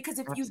spouse. Because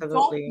if you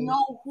don't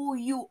know who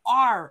you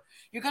are,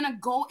 you're going to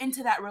go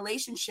into that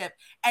relationship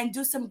and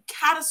do some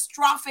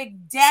catastrophic,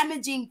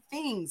 damaging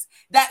things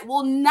that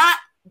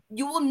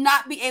you will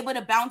not be able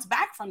to bounce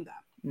back from them.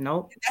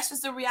 Nope. That's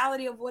just the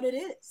reality of what it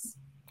is.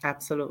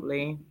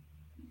 Absolutely.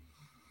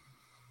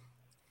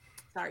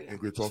 Sorry.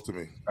 Ingrid, talk to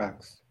me.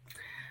 Facts.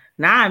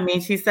 Nah, I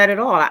mean, she said it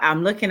all.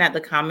 I'm looking at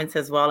the comments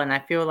as well, and I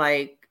feel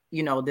like,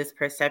 this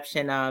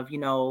perception of,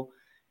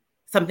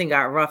 something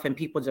got rough and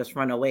people just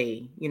run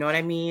away. You know what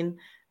I mean?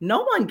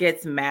 No one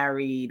gets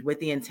married with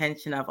the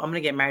intention of, I'm going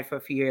to get married for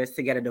a few years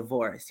to get a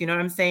divorce. You know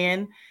what I'm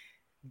saying?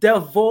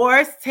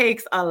 Divorce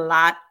takes a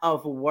lot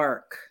of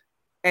work,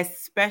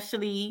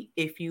 especially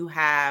if you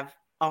have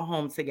a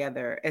home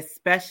together,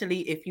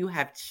 especially if you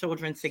have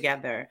children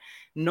together.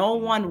 No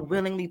one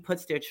willingly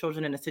puts their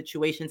children in a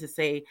situation to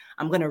say,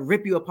 I'm going to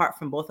rip you apart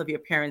from both of your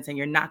parents and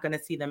you're not going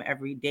to see them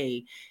every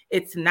day.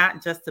 It's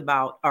not just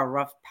about a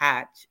rough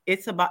patch.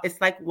 It's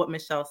like what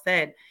Michelle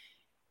said.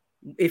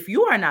 If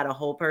you are not a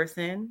whole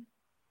person,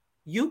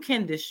 you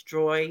can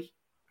destroy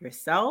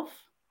yourself,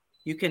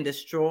 you can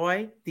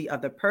destroy the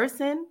other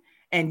person,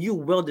 and you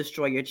will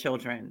destroy your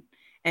children.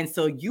 And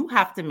so you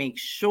have to make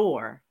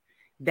sure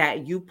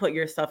that you put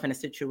yourself in a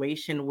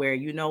situation where,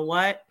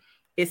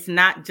 it's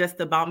not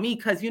just about me.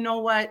 Because you know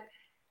what?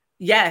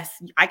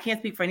 Yes, I can't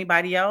speak for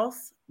anybody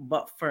else,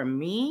 but for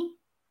me,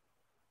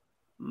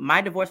 my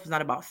divorce was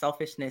not about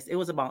selfishness. It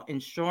was about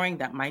ensuring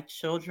that my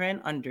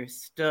children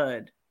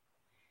understood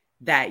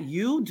that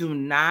you do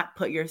not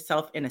put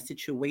yourself in a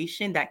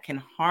situation that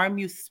can harm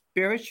you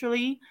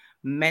spiritually,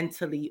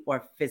 mentally,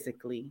 or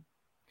physically.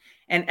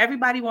 And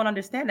everybody won't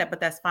understand that, but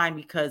that's fine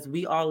because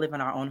we all live in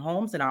our own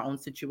homes and our own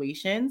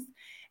situations.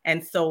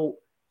 And so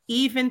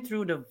even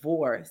through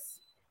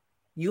divorce,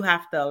 you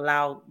have to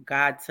allow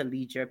God to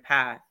lead your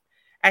path.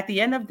 At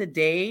the end of the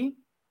day,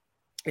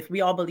 if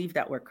we all believe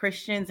that we're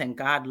Christians and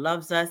God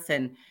loves us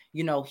and,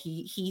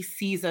 he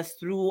sees us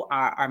through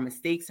our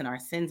mistakes and our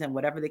sins and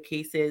whatever the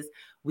case is,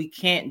 we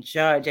can't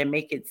judge and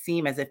make it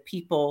seem as if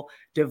people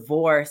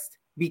divorced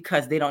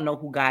because they don't know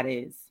who God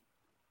is.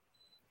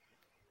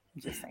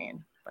 I'm just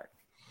saying.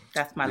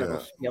 That's my little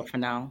spiel for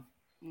now.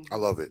 I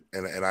love it,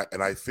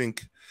 and I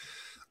think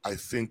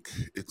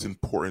it's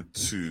important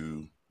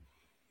to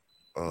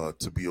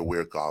be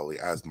aware,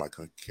 golly, as my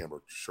camera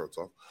shuts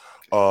off.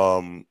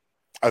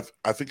 I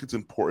think it's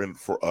important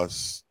for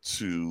us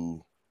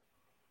to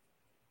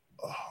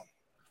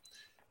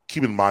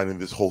keep in mind in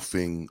this whole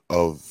thing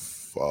of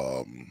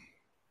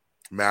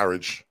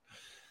marriage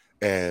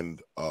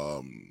and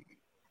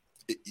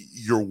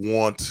your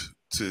want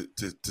to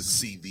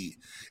see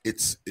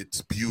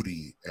its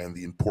beauty and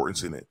the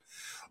importance in it,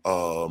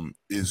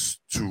 is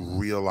to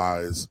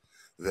realize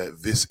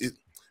that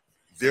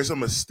there's a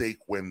mistake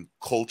when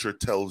culture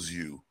tells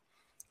you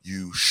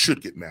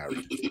should get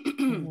married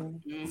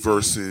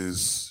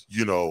versus,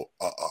 a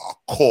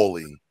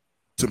calling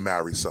to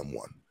marry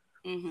someone.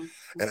 Mm-hmm.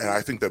 And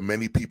I think that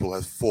many people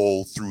have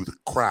fall through the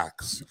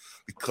cracks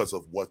because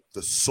of what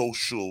the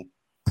social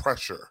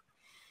pressure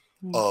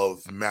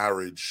of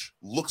marriage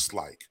looks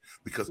like,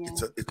 because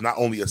it's not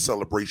only a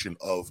celebration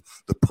of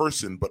the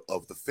person, but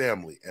of the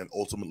family and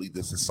ultimately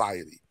the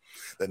society.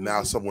 That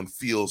now someone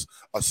feels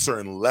a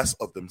certain less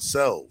of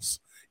themselves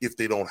if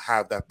they don't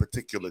have that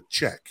particular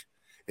check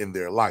in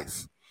their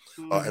life.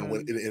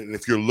 And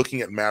if you're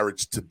looking at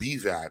marriage to be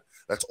that,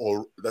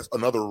 that's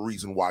another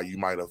reason why you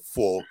might have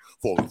fallen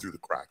through the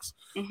cracks.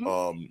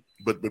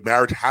 But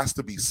marriage has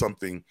to be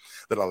something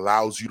that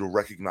allows you to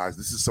recognize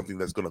this is something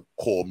that's going to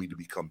call me to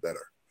become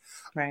better.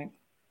 Right.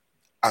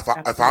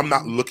 If I'm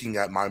not looking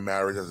at my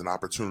marriage as an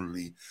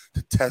opportunity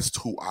to test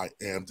who I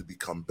am to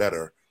become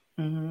better,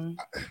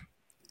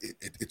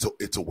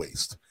 it's a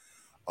waste.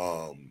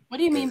 What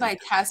do you mean by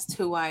test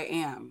who I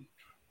am?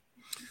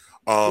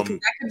 Because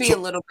that could be a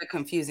little bit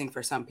confusing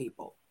for some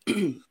people.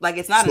 Like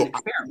it's not an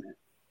experiment.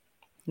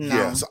 No.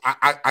 Yeah, so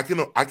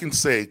I can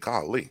say,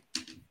 golly,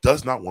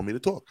 does not want me to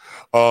talk.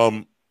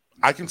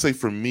 I can say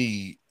for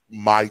me,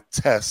 my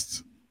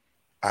test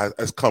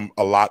has come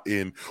a lot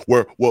in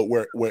where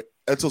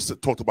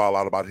Edsel talked about a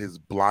lot about his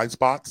blind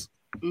spots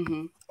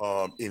in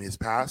his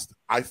past.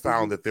 I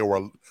found that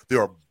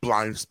there are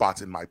blind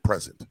spots in my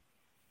present.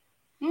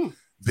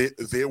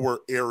 There were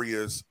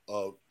areas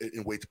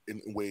in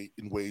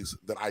ways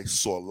that I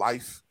saw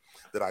life,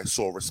 that I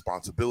saw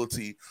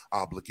responsibility,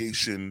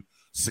 obligation,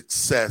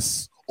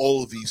 success,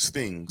 all of these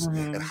things,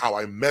 and how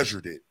I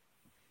measured it,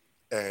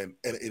 and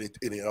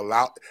it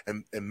allowed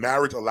and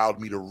marriage allowed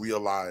me to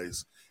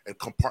realize and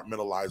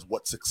compartmentalize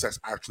what success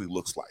actually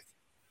looks like.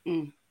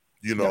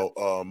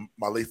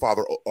 My late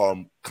father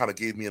kind of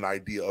gave me an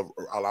idea of,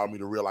 or allowed me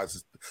to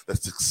realize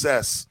that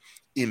success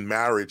in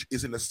marriage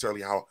isn't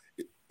necessarily how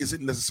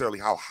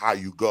high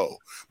you go,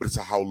 but it's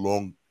how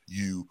long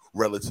you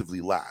relatively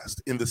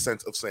last, in the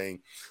sense of saying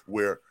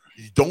where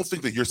you don't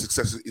think that your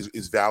success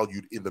is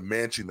valued in the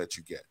mansion that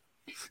you get.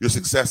 Your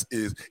success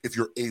is if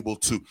you're able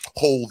to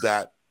hold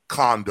that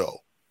condo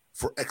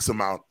for X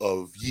amount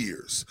of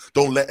years.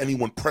 Don't let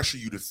anyone pressure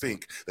you to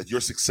think that your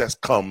success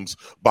comes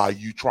by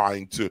you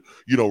trying to,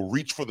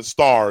 reach for the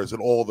stars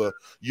and all the,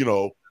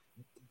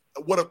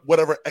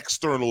 whatever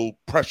external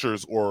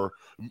pressures or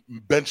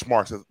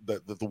benchmarks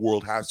that the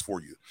world has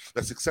for you.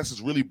 That success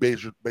is really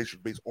based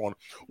on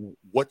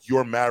what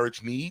your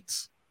marriage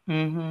needs,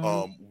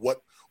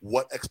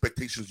 what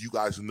expectations you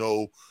guys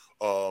know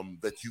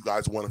that you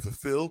guys want to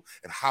fulfill,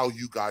 and how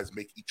you guys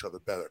make each other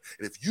better.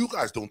 And if you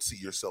guys don't see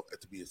yourself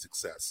to be a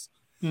success,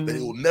 then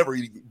it will never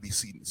even be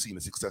seen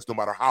as success, no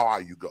matter how high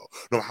you go,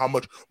 no matter how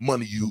much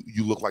money you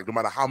look like, no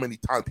matter how many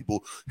times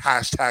people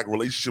hashtag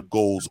relationship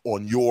goals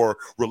on your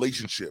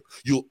relationship.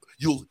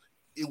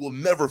 It will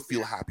never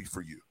feel happy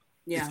for you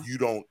if you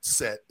don't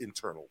set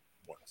internal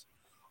ones.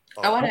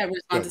 I want to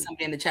respond to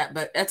something in the chat,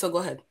 but Edsel, go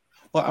ahead.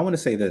 Well, I want to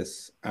say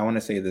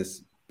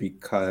this.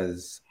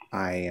 Because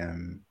I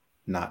am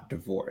not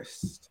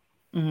divorced.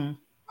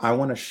 I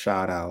want to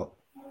shout out,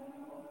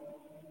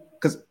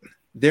 because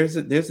there's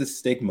a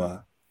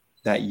stigma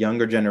that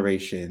younger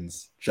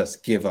generations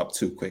just give up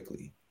too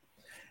quickly.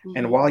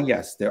 And while,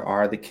 yes, there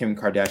are the Kim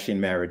Kardashian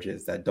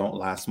marriages that don't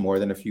last more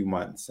than a few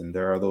months, and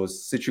there are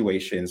those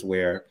situations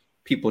where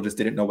people just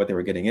didn't know what they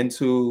were getting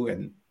into,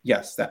 and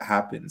yes, that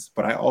happens.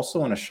 But I also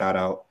want to shout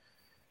out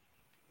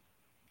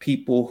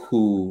people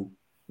who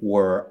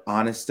were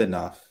honest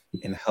enough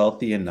and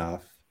healthy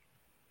enough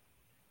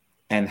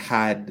and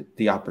had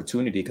the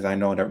opportunity, because I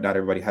know not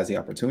everybody has the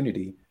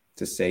opportunity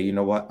to say, you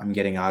know what, I'm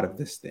getting out of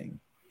this thing.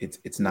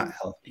 It's not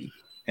healthy.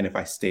 And if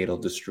I stay, it'll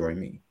destroy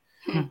me.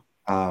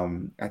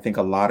 I think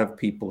a lot of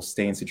people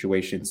stay in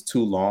situations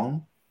too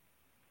long.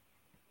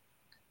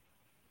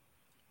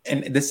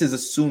 And this is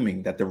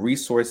assuming that the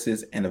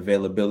resources and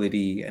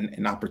availability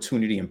and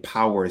opportunity and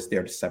power is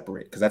there to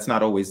separate, because that's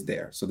not always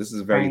there. So this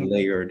is very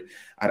layered.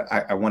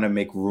 I want to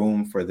make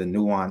room for the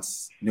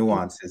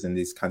nuances in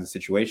these kinds of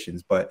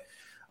situations. But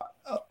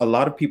a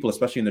lot of people,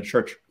 especially in the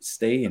church,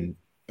 stay in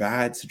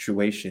bad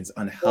situations,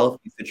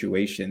 unhealthy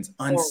situations,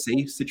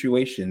 unsafe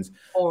situations,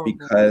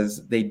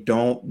 because they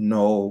don't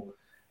know,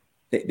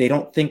 they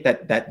don't think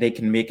that they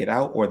can make it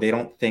out, or they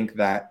don't think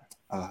that,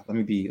 let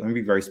me be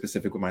very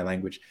specific with my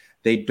language.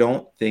 They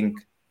don't think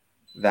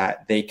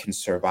that they can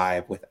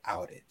survive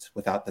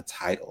without the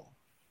title.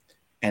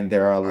 And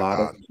there are a lot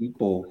of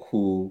people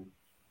who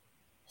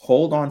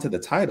hold on to the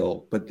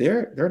title, but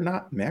they're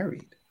not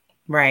married.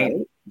 Right?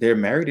 They're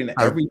married in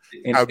I've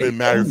been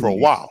married for a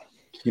while.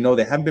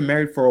 They haven't been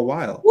married for a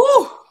while.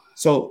 Woo!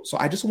 So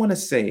I just want to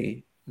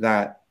say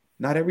that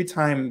not every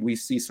time we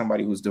see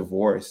somebody who's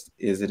divorced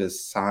is it a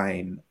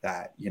sign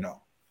that,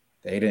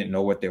 they didn't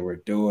know what they were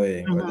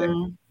doing.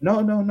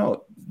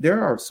 No.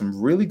 There are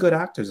some really good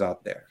actors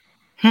out there.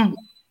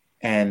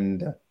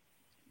 And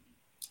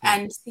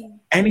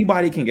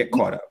anybody can get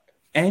caught up.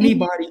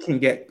 Anybody can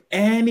get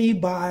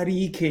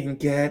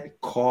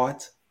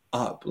caught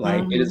up.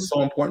 Like, it is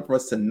so important for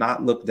us to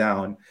not look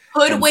down.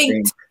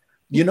 Hoodwinked.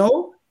 You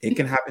know, it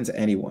can happen to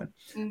anyone.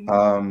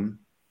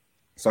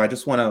 So I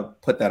just want to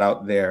put that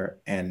out there,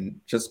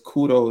 and just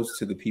kudos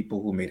to the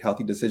people who made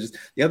healthy decisions.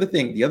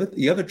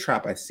 The other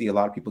trap I see a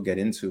lot of people get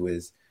into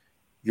is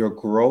you're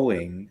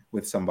growing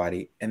with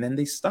somebody and then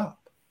they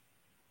stop.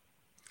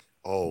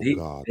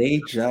 God. They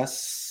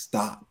just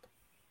stop.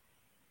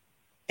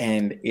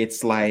 And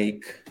it's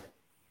like,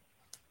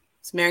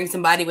 it's marrying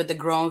somebody with a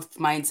growth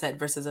mindset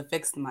versus a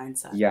fixed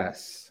mindset.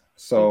 Yes.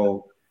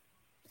 So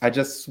I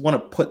just want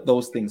to put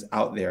those things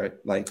out there.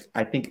 Like,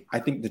 I think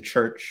the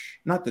church,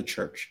 not the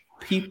church,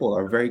 people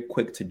are very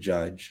quick to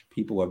judge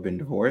people who have been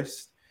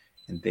divorced,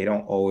 and they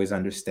don't always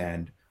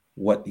understand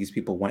what these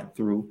people went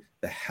through,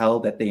 the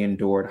hell that they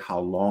endured, how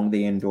long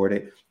they endured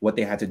it, what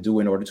they had to do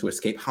in order to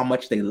escape, how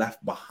much they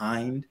left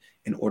behind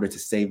in order to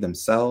save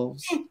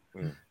themselves.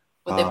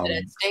 What they put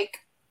at stake.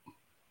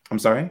 I'm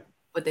sorry?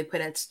 What they put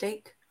at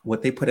stake.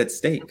 What they put at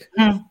stake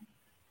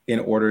in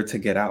order to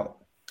get out.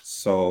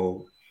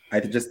 So I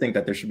just think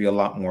that there should be a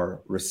lot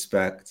more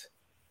respect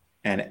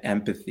and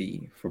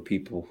empathy for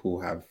people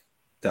who have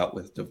dealt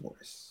with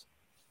divorce.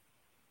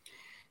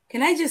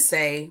 Can I just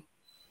say,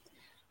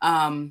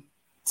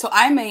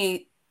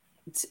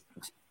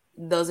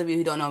 those of you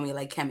who don't know me,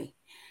 like Kemi.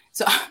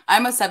 So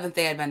I'm a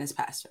Seventh-day Adventist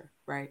pastor,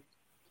 right?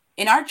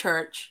 In our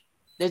church,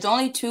 there's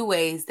only 2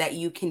 ways that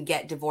you can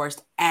get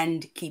divorced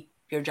and keep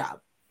your job.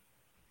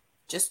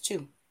 Just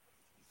 2.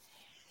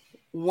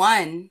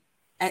 One,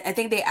 I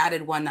think they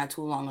added one not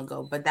too long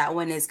ago, but that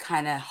one is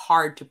kind of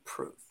hard to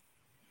prove.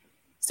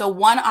 So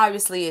one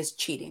obviously is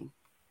cheating.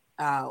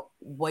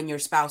 When your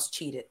spouse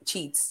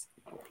cheats,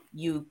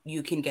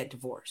 you can get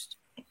divorced.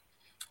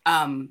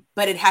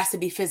 But it has to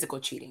be physical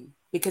cheating,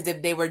 because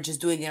if they were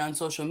just doing it on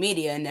social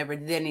media and never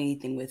did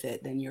anything with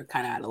it, then you're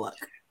kind of out of luck.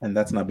 And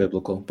that's not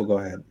biblical, but go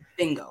ahead.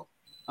 Bingo.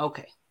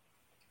 Okay.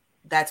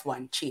 That's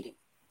one, cheating.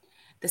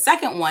 The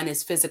second one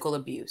is physical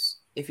abuse.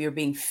 If you're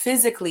being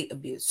physically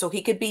abused. So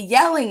he could be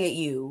yelling at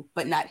you,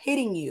 but not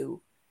hitting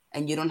you,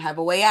 and you don't have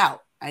a way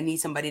out. I need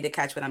somebody to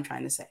catch what I'm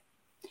trying to say.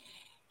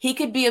 He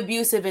could be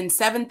abusive in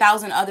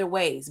 7,000 other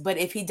ways, but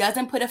if he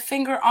doesn't put a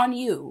finger on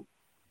you,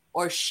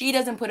 or she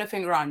doesn't put a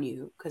finger on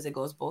you, because it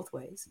goes both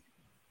ways,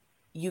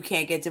 you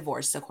can't get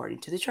divorced according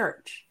to the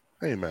church.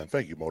 Amen.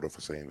 Thank you, Moda, for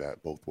saying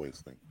that both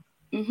ways thing.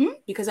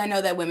 Because I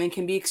know that women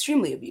can be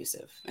extremely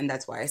abusive, and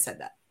that's why I said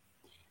that.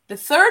 The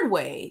third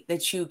way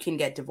that you can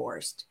get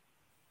divorced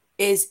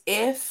is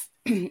if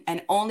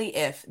and only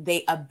if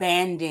they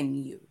abandon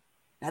you.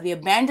 Now, the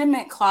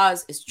abandonment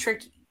clause is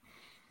tricky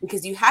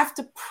because you have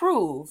to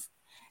prove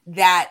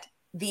that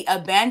the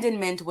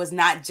abandonment was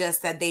not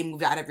just that they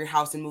moved out of your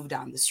house and moved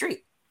down the street,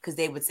 because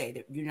they would say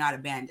that you're not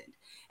abandoned.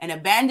 An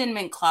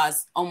abandonment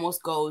clause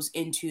almost goes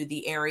into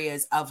the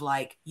areas of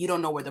like, you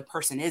don't know where the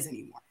person is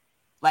anymore.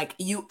 Like,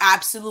 you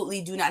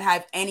absolutely do not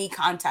have any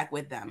contact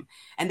with them,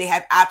 and they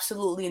have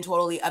absolutely and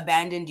totally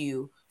abandoned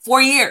you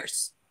for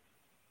years.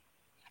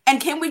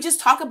 And can we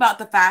just talk about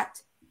the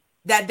fact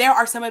that there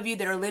are some of you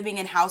that are living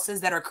in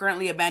houses that are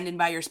currently abandoned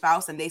by your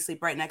spouse and they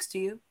sleep right next to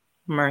you?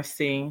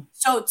 Mercy.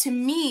 So to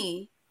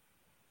me,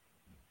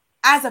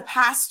 as a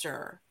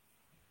pastor,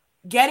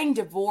 getting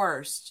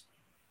divorced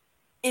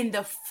in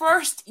the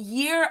first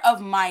year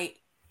of my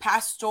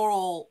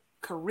pastoral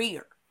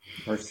career,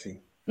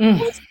 mercy,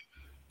 was,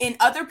 in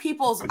other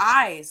people's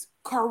eyes,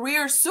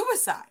 career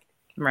suicide.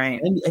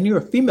 Right. And you're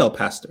a female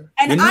pastor.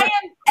 And I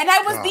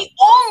was the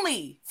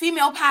only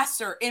female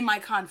pastor in my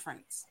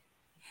conference.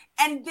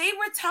 And they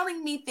were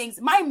telling me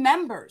things. My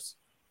members,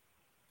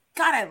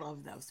 God, I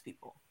love those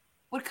people,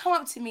 would come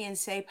up to me and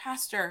say,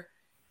 Pastor,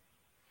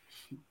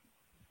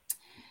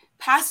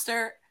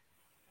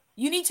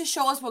 you need to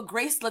show us what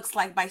grace looks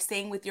like by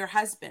staying with your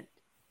husband.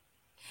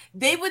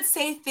 They would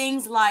say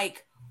things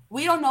like,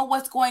 we don't know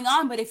what's going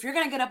on, but if you're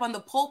going to get up on the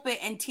pulpit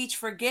and teach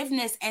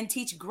forgiveness and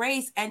teach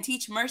grace and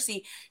teach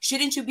mercy,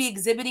 shouldn't you be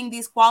exhibiting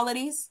these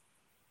qualities?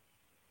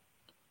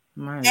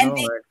 My and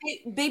Lord.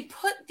 They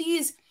put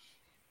these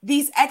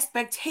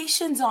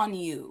expectations on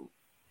you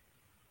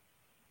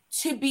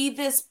to be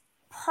this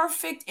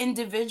perfect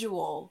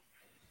individual.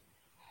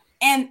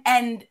 And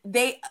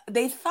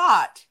they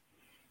thought,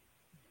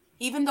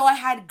 even though I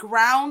had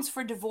grounds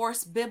for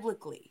divorce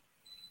biblically,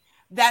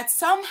 that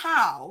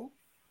somehow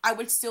I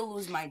would still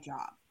lose my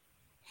job.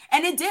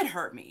 And it did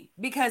hurt me,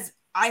 because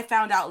I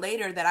found out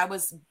later that I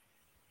was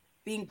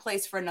being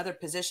placed for another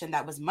position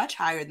that was much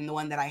higher than the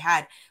one that I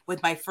had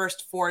with my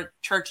first 4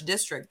 church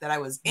district that I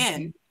was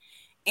in.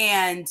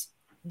 And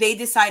they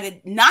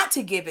decided not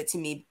to give it to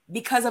me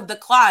because of the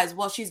clause,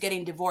 well, she's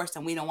getting divorced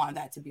and we don't want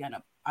that to be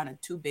on a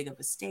too big of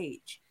a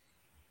stage.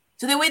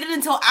 So they waited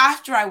until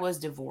after I was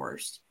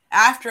divorced,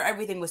 after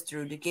everything was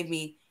through, to give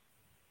me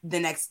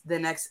the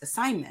next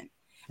assignment.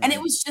 And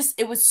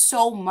it was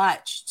so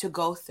much to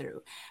go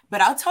through.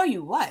 But I'll tell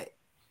you what,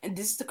 and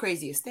this is the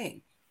craziest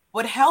thing,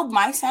 what held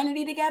my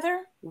sanity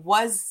together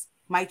was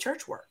my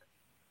church work.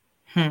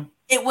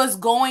 It was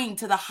going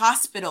to the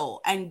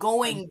hospital and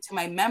going to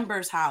my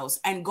member's house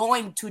and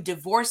going to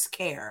divorce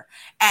care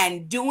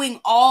and doing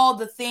all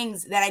the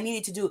things that I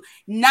needed to do,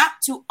 not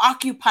to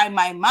occupy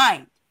my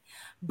mind,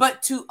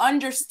 but to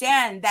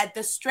understand that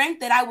the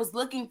strength that I was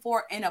looking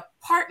for in a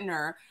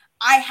partner,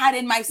 I had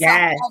in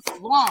myself all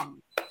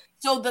along.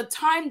 So the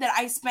time that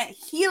I spent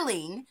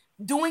healing,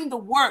 doing the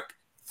work,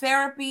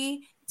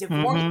 therapy,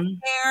 divorce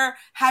care,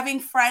 having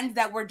friends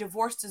that were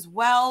divorced as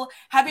well,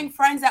 having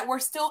friends that were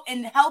still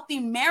in healthy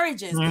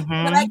marriages,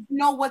 but I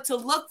know what to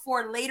look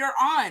for later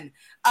on,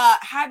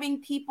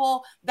 having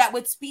people that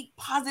would speak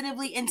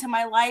positively into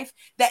my life,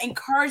 that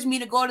encouraged me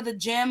to go to the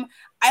gym.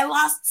 I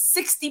lost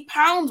 60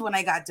 pounds when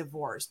I got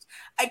divorced.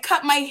 I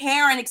cut my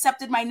hair and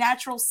accepted my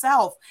natural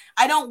self.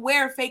 I don't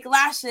wear fake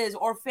lashes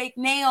or fake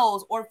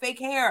nails or fake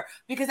hair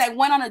because I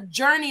went on a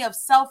journey of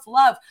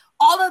self-love.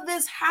 All of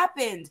this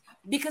happened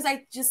because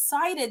I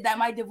decided that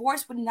my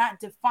divorce would not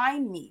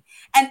define me.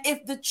 And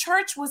if the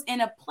church was in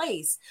a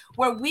place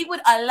where we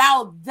would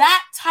allow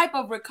that type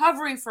of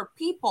recovery for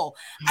people,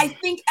 I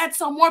think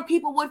some more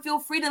people would feel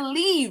free to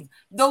leave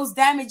those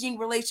damaging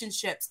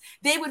relationships.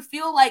 They would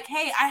feel like,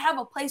 hey, I have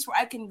a place where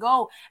I can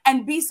go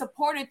and be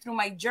supported through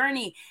my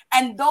journey.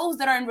 And those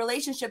that are in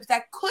relationships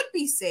that could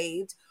be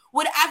saved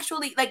would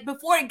actually, like,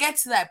 before it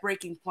gets to that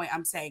breaking point,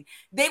 I'm saying,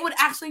 they would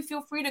actually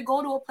feel free to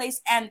go to a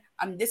place. And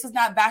this is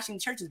not bashing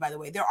churches, by the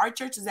way. There are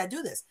churches that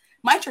do this.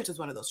 My church is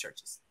one of those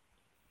churches.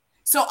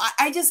 So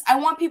I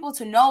want people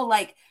to know,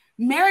 like,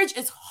 marriage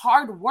is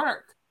hard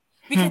work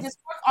because it's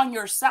work on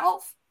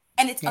yourself,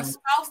 and it's a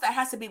spouse that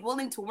has to be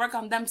willing to work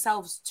on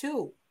themselves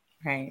too.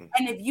 Right.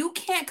 And if you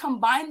can't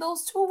combine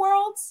those two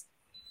worlds,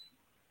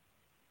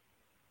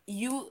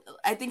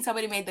 I think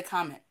somebody made the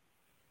comment,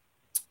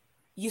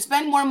 you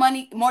spend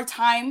more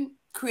time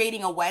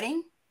creating a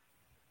wedding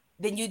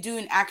than you do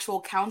in actual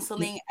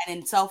counseling and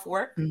in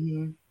self-work.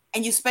 And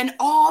you spend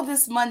all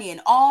this money and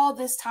all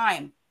this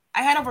time.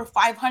 I had over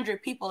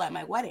 500 people at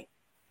my wedding.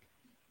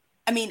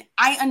 I mean,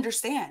 I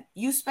understand.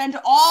 You spend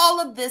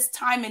all of this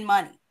time and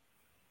money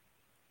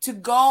to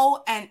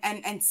go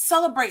and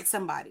celebrate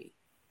somebody.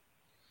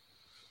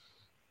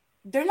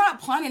 They're not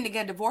planning to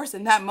get divorced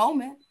in that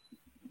moment.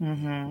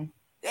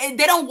 They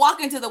don't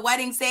walk into the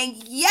wedding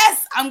saying,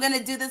 yes, I'm going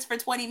to do this for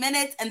 20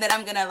 minutes and then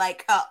I'm going to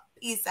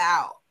peace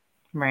out.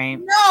 Right.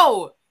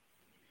 No,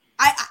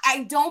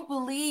 I don't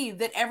believe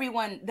that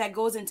everyone that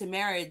goes into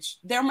marriage,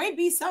 there may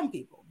be some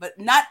people, but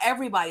not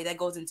everybody that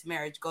goes into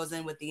marriage goes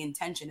in with the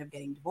intention of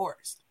getting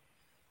divorced.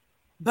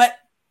 But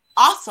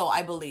also,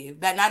 I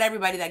believe that not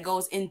everybody that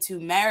goes into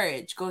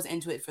marriage goes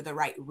into it for the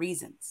right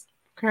reasons.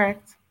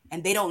 Correct.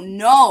 And they don't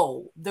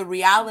know the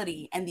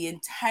reality and the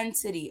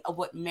intensity of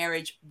what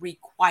marriage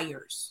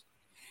requires,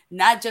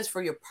 not just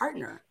for your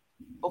partner,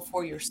 but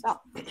for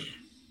yourself.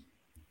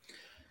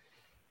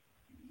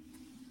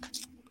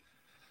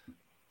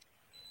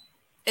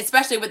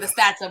 Especially with the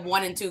stats of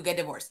 1 and 2 get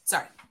divorced.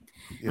 Sorry.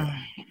 Yeah.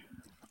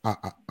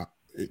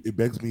 It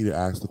begs me to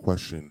ask the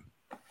question,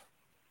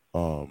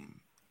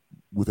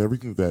 with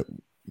everything that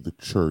the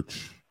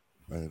church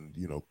and,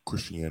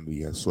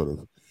 Christianity has sort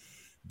of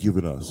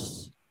given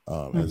us,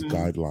 as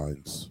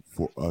guidelines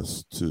for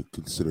us to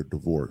consider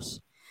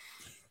divorce,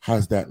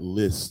 has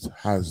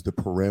the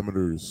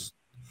parameters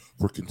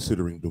for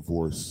considering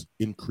divorce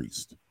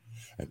increased?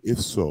 And if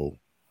so,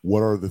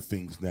 what are the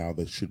things now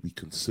that should be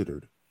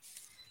considered?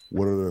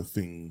 What are the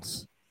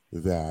things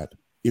that,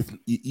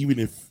 even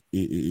if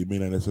it may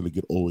not necessarily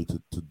get all the way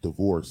to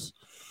divorce,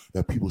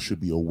 that people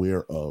should be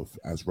aware of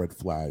as red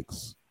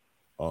flags?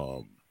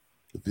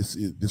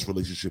 This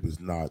relationship is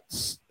not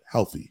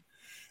healthy,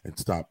 and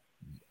stop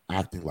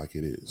acting like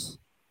it is.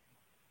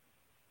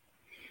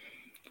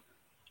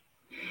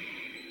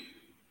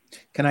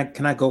 Can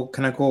I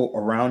go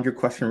around your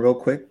question real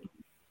quick?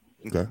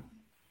 Okay.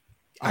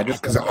 I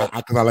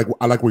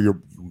like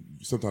where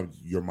sometimes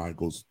your mind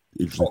goes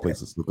interesting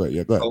places. Go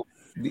ahead. So,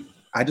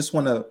 I just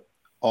want to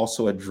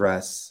also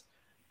address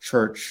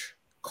church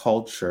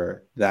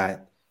culture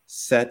that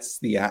sets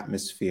the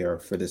atmosphere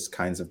for this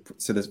kind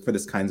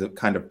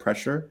of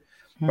pressure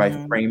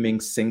by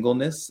framing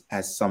singleness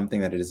as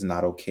something that it is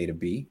not okay to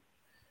be,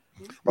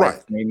 by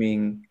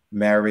framing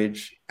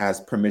marriage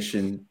as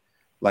permission.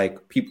 Like,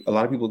 a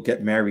lot of people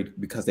get married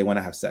because they want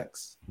to have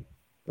sex,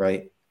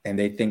 right? And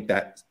they think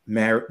that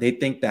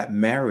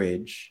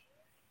marriage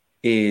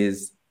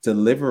is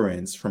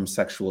deliverance from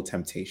sexual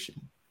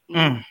temptation.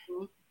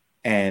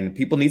 And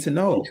people need to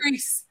know,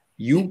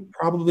 you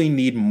probably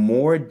need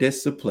more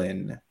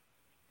discipline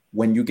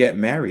when you get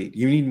married.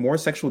 You need more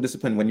sexual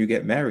discipline when you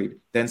get married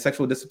than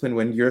sexual discipline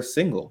when you're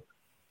single,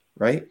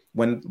 right?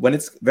 When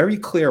it's very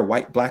clear,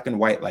 black and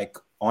white, like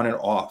on and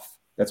off,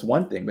 that's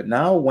one thing. But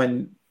now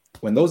when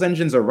those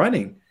engines are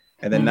running,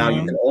 and then now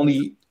you can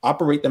only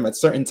operate them at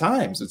certain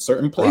times, at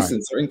certain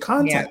places, certain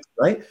contexts,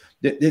 right?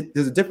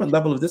 There's a different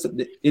level of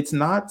discipline. It's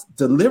not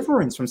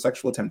deliverance from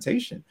sexual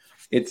temptation.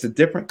 It's a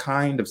different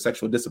kind of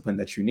sexual discipline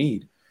that you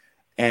need.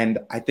 And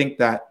I think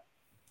that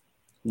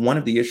one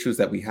of the issues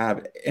that we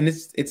have, and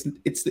it's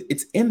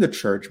in the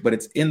church, but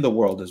it's in the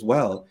world as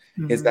well,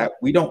 is that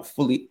we don't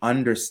fully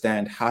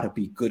understand how to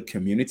be good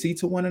community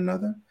to one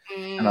another.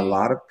 And a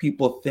lot of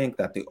people think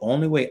that the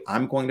only way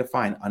I'm going to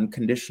find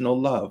unconditional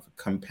love,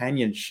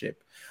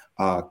 companionship,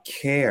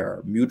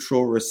 care,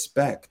 mutual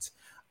respect,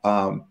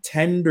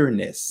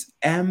 tenderness,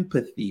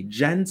 empathy,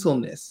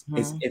 gentleness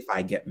is if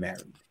I get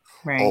married.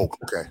 Right. Oh,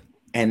 okay.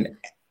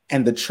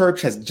 And the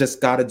church has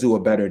just got to do a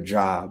better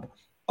job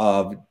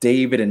of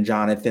David and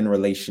Jonathan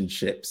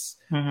relationships,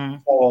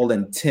 Paul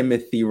and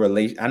Timothy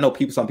relation. I know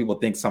some people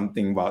think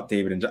something about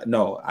David and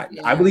no,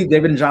 I believe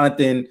David and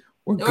Jonathan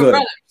were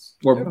good.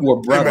 We're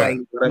brothers. Amen. You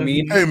know what I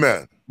mean?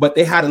 Amen. But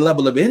they had a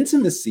level of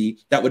intimacy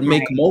that would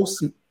make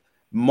most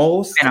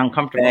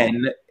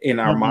men in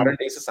our modern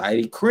day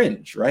society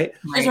cringe, right?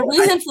 There's a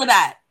reason for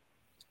that.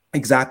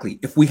 Exactly.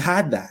 If we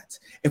had that,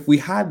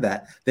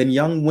 then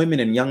young women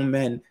and young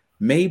men,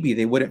 maybe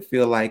they wouldn't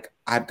feel like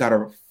I've got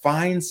to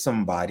find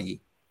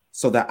somebody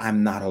so that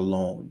I'm not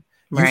alone.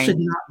 Right. You should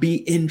not be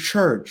in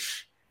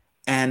church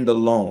and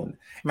alone.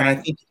 Right. And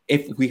I think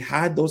if we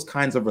had those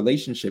kinds of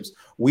relationships,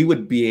 we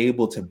would be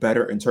able to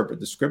better interpret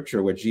the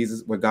scripture where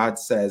God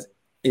says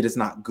it is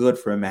not good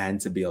for a man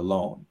to be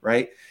alone,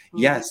 right?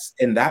 Yes,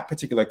 in that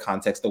particular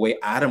context, the way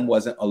Adam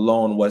wasn't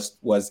alone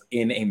was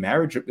in a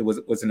marriage, it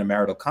was in a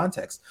marital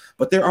context.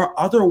 But there are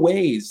other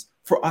ways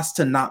for us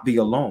to not be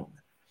alone.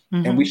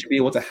 And we should be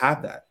able to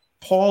have that.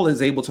 Paul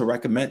is able to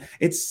recommend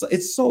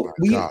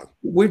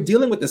we're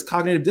dealing with this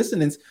cognitive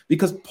dissonance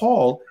because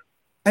Paul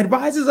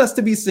advises us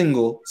to be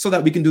single so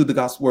that we can do the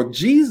gospel work.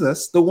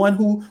 Jesus, the one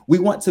who we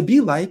want to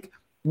be like,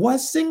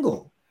 was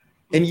single.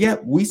 And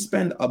yet we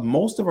spend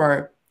most of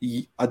our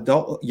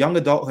young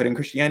adulthood in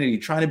Christianity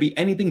trying to be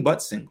anything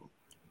but single.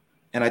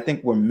 And I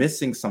think we're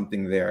missing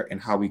something there in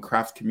how we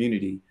craft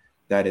community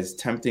that is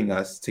tempting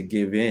us to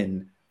give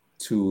in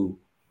to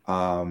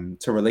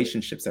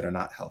relationships that are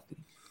not healthy.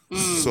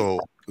 So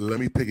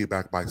let me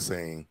piggyback by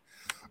saying,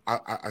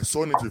 I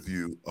saw an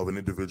interview of an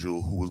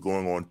individual who was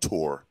going on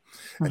tour,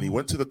 and he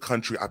went to the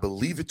country, I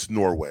believe it's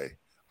Norway.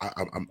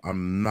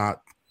 I'm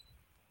not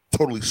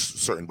totally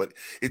certain, but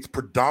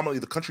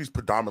the country's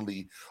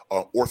predominantly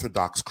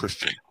Orthodox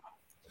Christian.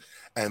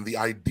 And the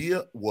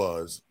idea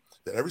was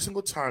that every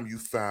single time you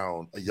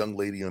found a young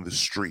lady on the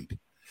street,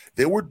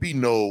 there would be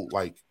no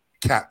like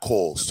cat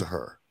calls to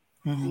her,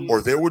 or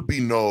there would be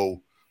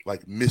no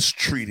like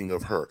mistreating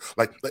of her.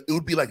 Like it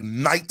would be like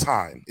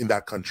nighttime in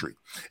that country,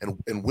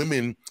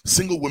 and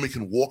single women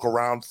can walk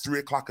around 3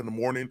 o'clock in the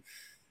morning,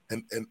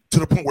 and to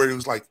the point where it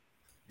was like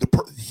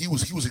he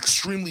was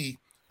extremely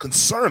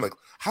concerned. Like,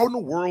 how in the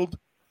world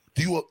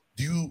do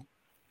you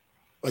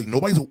like,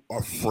 nobody's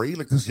afraid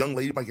like this young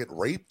lady might get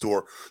raped,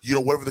 or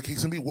whatever the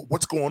case may be?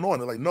 What's going on?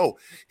 They're like, no,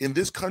 in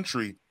this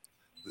country,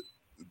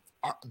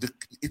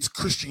 it's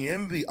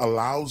Christianity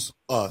allows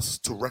us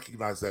to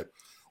recognize that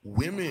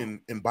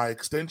women, and by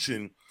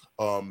extension,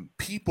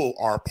 people,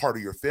 are part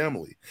of your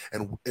family,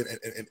 and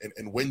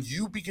when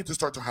you begin to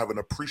start to have an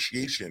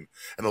appreciation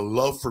and a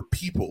love for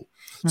people,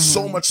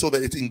 so much so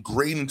that it's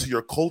ingrained into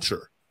your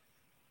culture,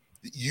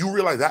 you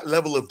realize that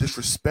level of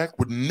disrespect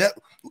would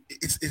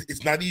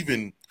it's not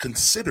even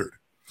considered.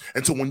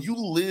 And so when you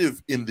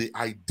live in the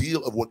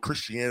ideal of what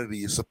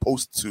Christianity is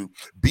supposed to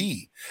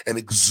be and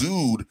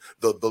exude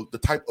the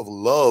type of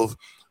love,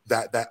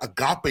 that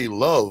agape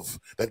love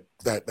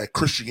that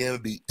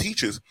Christianity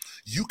teaches,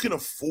 you can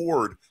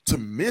afford to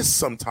miss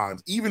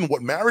sometimes even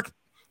what marriage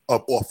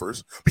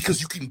offers,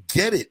 because you can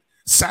get it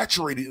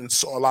saturated in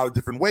a lot of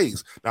different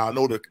ways. Now I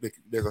know that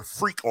there's a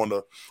freak on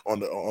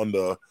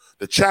the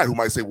chat who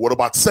might say, "What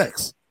about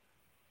sex?"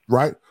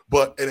 Right?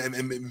 But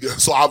and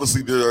so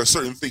obviously there are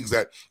certain things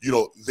that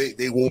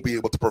they won't be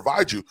able to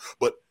provide you.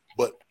 But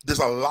there's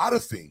a lot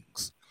of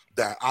things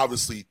that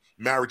obviously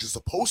marriage is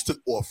supposed to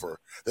offer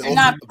that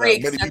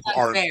many people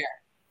aren't.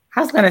 I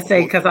was gonna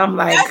say, because I'm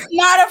like, that's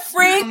not a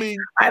freak. I mean,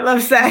 I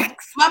love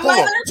sex. My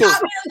mother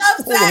taught me to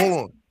love sex. Hold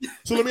on.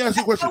 So let me ask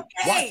you a question.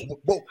 Okay.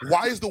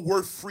 Why is the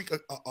word freak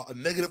a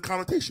negative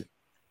connotation?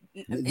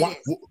 It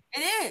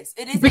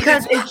is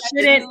because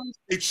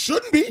it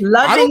shouldn't be.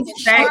 Loving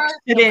sex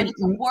shouldn't.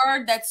 It's a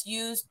word that's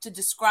used to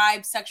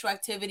describe sexual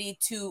activity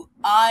to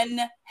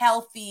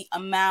unhealthy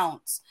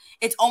amounts.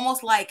 It's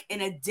almost like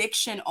an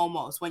addiction,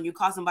 almost, when you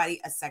call somebody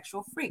a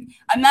sexual freak.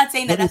 I'm not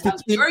saying that's how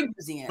you're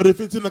using it. But if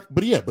it's in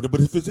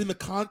the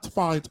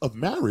confines of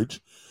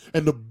marriage,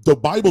 and the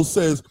Bible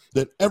says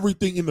that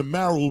everything in the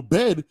marital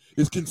bed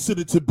is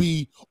considered to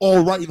be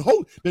all right and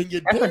holy, then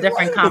that's a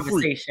different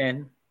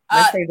conversation.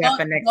 Let's say that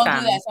for next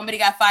time. Do that. Somebody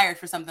got fired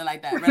for something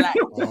like that. Relax.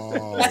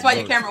 That's why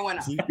your camera went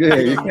off. Yeah,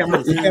 your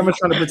camera's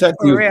trying to protect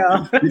you. For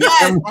real.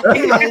 Yes,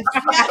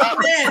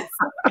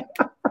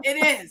 it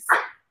is.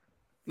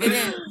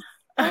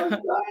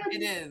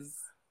 It is.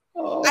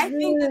 I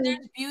think that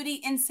there's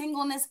beauty in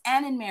singleness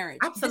and in marriage.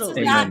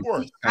 Absolutely. This is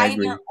not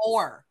either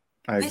or.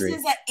 This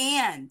is an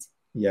and.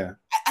 Yeah.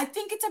 I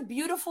think it's a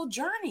beautiful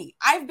journey.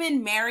 I've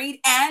been married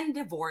and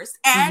divorced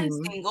and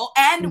single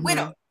and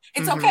widow.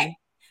 It's okay.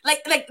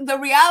 Like the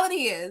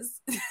reality is,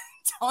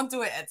 don't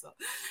do it, Edsel.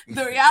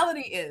 The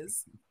reality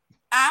is,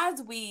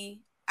 as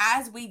we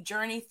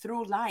journey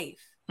through life,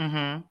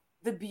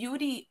 the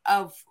beauty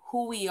of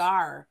who we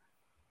are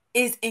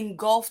is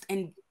engulfed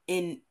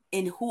in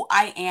who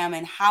I am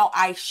and how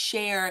I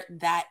share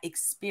that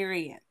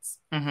experience.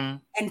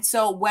 And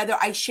so whether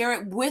I share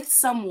it with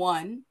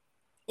someone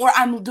or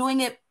I'm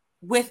doing it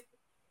with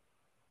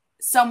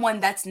someone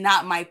that's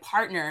not my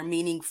partner,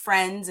 meaning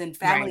friends and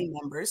family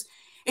members,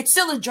 it's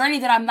still a journey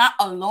that I'm not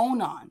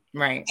alone on.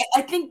 Right.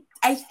 I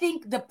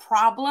think the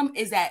problem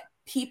is that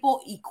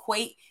people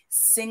equate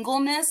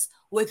singleness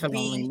with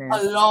being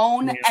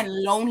alone and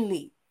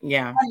lonely.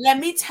 Yeah. And let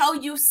me tell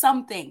you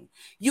something.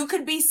 You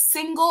could be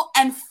single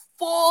and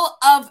full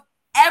of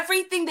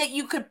everything that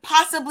you could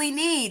possibly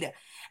need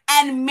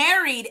and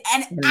married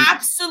and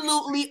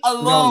absolutely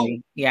alone.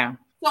 Lonely. Yeah.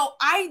 So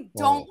I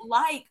don't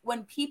like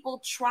when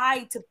people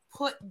try to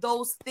put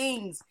those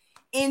things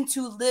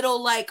into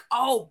little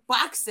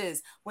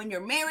boxes. When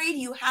you're married,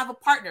 you have a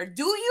partner.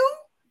 Do you?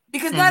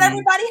 Because not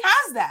everybody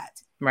has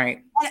that.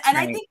 Right. And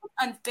I think it's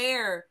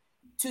unfair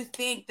to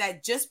think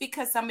that just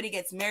because somebody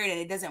gets married and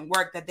it doesn't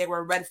work, that there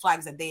were red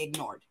flags that they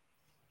ignored.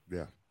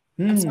 Yeah.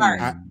 I'm sorry.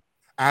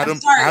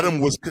 Adam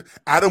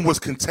was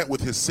content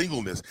with his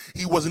singleness.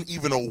 He wasn't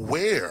even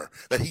aware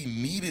that he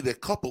needed a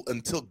couple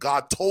until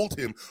God told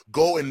him,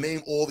 go and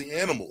name all the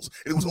animals.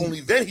 And it was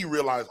only then he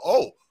realized,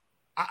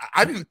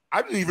 I didn't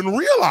even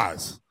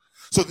realize.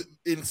 So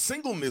in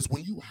singleness,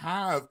 when you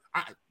have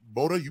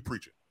Boda, you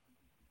preach it.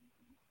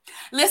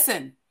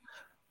 Listen,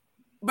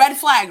 red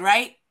flag,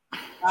 right?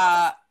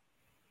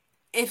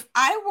 If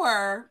I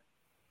were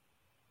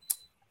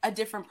a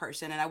different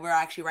person and I were to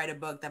actually write a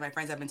book that my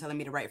friends have been telling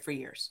me to write for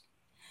years,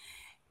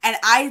 and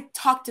I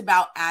talked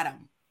about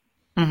Adam,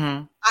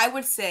 I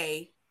would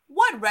say,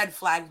 what red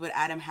flags would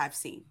Adam have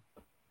seen?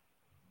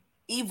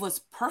 Eve was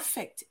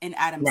perfect in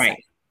Adam's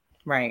sight.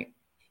 Right.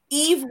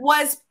 Eve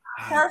was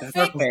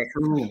perfect.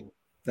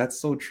 That's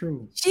so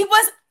true. She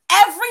was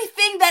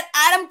everything that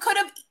Adam could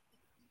have,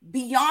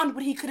 beyond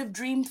what he could have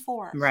dreamed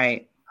for.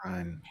 Right.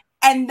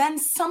 And then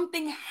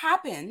something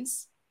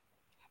happens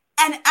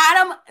and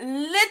Adam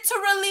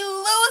literally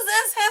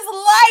loses his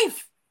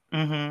life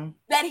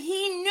that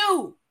he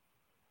knew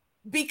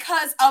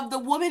because of the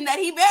woman that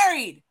he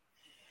married.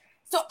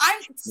 So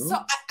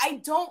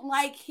I don't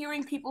like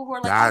hearing people who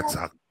are like,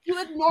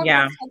 you ignore me.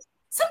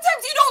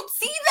 Sometimes you don't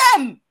see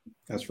them.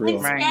 That's real.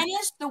 In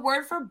Spanish, the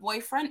word for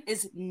boyfriend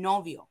is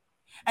novio.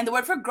 And the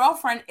word for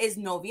girlfriend is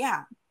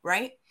novia,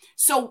 right?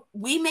 So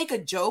we make a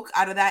joke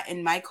out of that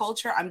in my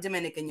culture. I'm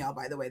Dominican, y'all,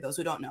 by the way, those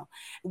who don't know.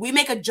 We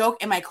make a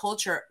joke in my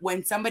culture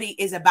when somebody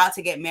is about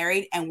to get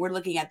married and we're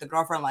looking at the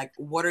girlfriend like,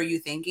 what are you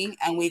thinking?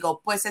 And we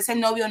go, pues ese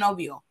novio,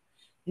 novio.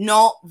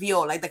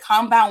 Novio, like the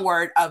compound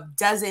word of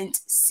doesn't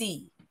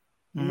see.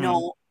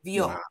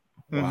 Novio.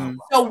 Wow.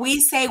 So we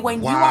say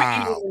when you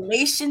are in a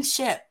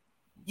relationship,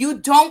 you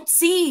don't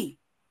see.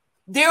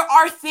 There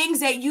are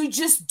things that you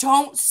just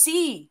don't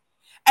see.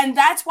 And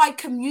that's why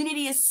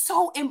community is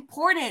so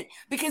important,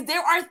 because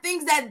there are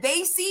things that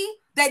they see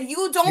that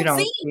you don't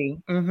see.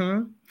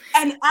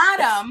 And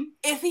Adam,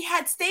 if he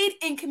had stayed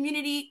in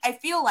community, I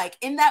feel like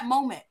in that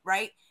moment,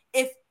 right?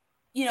 If,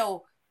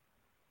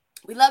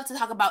 we love to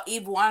talk about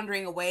Eve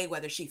wandering away,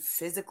 whether she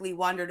physically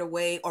wandered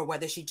away or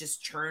whether she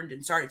just churned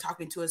and started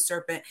talking to a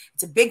serpent.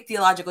 It's a big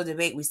theological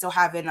debate. We still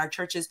have it in our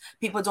churches.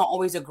 People don't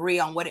always agree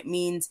on what it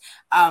means.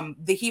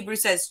 The Hebrew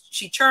says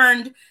she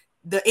churned.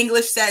 The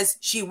English says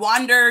she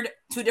wandered.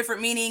 Two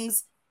different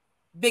meanings.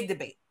 Big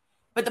debate.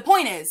 But the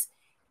point is,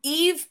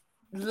 Eve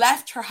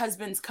left her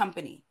husband's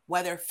company,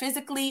 whether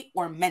physically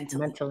or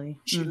mentally.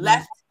 She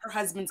left her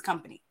husband's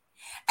company.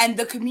 And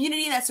the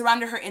community that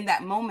surrounded her in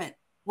that moment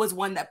was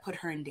one that put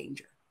her in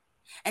danger.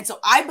 And so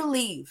I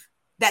believe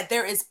that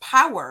there is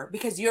power,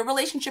 because your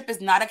relationship is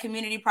not a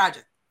community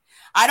project.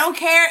 I don't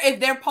care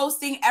if they're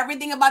posting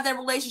everything about their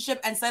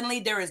relationship and suddenly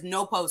there is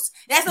no post.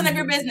 That's none of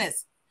your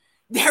business.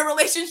 Their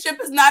relationship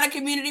is not a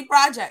community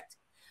project.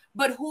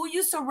 But who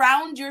you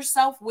surround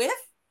yourself with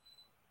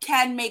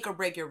can make or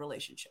break your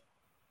relationship.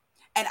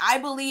 And I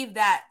believe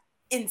that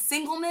in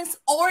singleness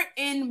or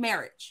in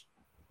marriage,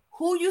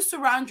 who you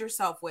surround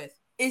yourself with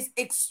is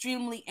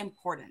extremely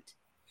important.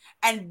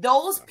 And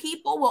those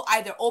people will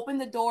either open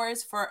the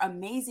doors for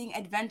amazing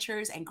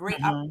adventures and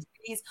great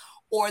opportunities,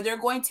 or they're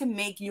going to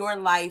make your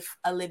life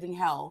a living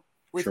hell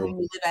with whom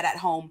you live at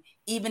home,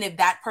 even if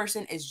that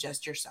person is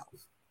just yourself.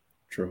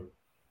 True.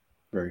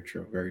 Very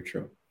true. Very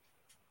true.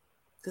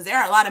 Because there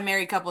are a lot of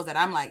married couples that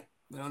I'm like,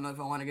 I don't know if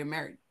I want to get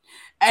married.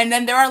 And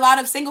then there are a lot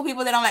of single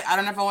people that I'm like, I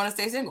don't know if I want to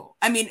stay single.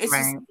 I mean, it's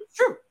just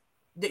true.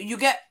 You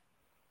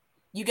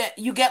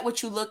get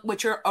what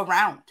you're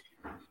around.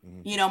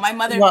 My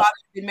mother and father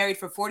have been married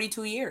for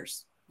 42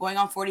 years, going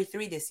on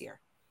 43 this year.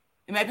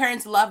 And my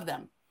parents love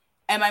them.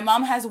 And my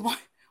mom has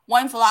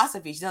one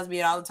philosophy. She tells me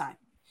it all the time.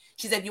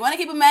 She said, if you want to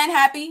keep a man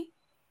happy,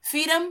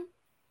 feed him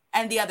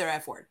and the other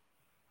F word.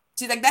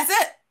 She's like, that's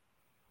it.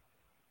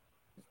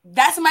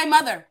 That's my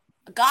mother,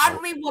 a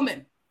godly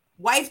woman,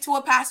 wife to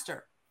a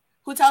pastor,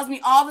 who tells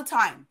me all the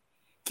time,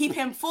 keep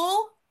him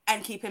full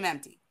and keep him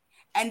empty.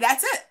 And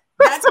that's it.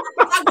 That's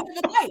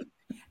her life.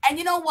 And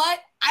you know what?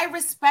 I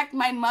respect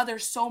my mother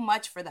so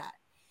much for that.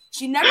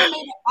 She never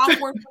made it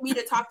awkward for me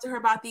to talk to her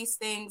about these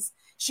things.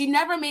 She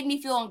never made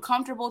me feel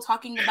uncomfortable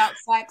talking about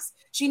sex.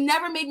 She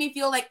never made me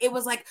feel like it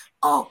was like,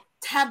 oh,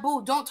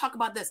 taboo, don't talk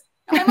about this.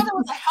 And my mother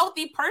was a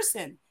healthy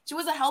person. She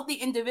was a healthy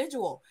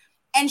individual.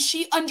 And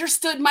she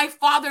understood my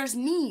father's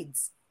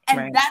needs.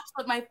 And that's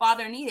what my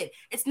father needed.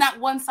 It's not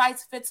one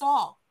size fits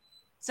all.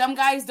 Some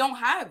guys don't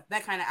have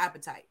that kind of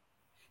appetite.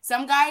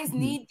 Some guys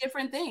need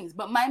different things.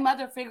 But my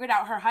mother figured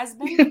out her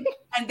husband,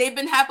 and they've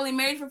been happily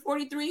married for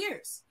 43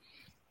 years.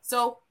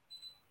 So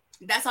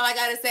that's all I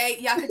got to say.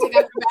 Y'all can take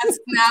out your masks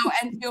now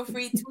and feel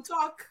free to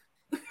talk.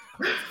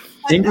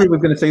 Ingrid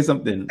was going to say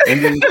something.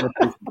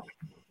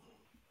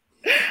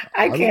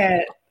 I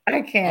can't.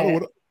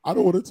 I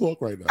don't want to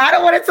talk right now. I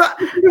don't want to talk.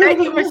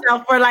 Thank you,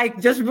 Michelle, for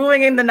like just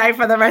ruining the night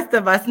for the rest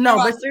of us. No,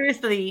 but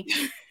seriously,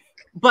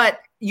 but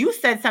you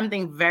said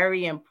something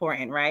very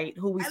important, right?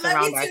 Who we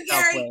surround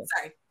ourselves with.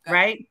 Sorry.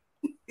 Right?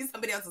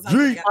 Somebody else's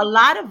a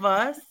lot of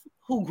us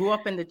who grew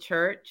up in the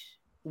church,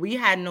 we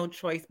had no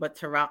choice but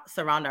to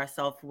surround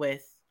ourselves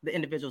with the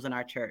individuals in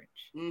our church.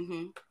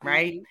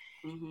 Right?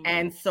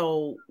 And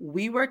so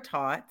we were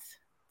taught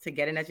to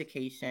get an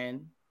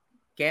education,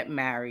 get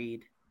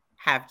married,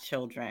 have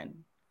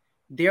children.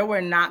 There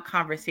were not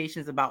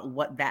conversations about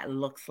what that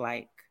looks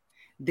like.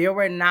 There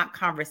were not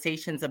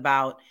conversations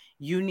about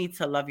you need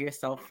to love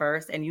yourself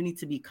first and you need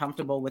to be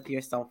comfortable with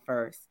yourself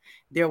first.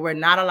 There were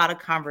not a lot of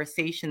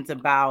conversations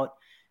about,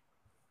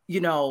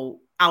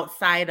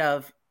 outside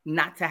of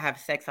not to have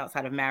sex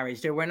outside of marriage.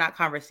 There were not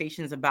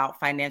conversations about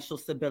financial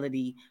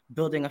stability,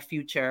 building a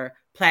future,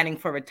 planning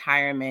for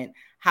retirement,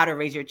 how to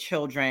raise your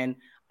children,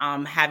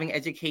 having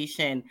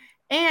education.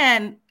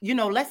 And,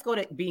 let's go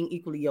to being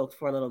equally yoked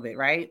for a little bit,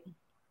 right?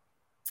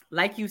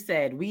 Like you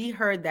said, we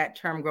heard that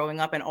term growing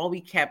up and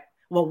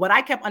what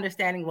I kept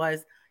understanding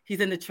was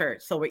he's in the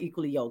church, so we're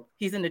equally yoked.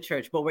 He's in the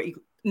church, but we're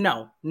equal.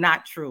 No,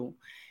 not true.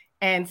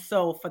 And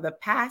so for the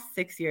past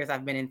 6 years,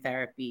 I've been in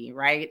therapy,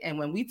 right? And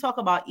when we talk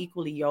about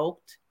equally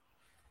yoked,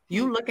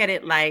 you look at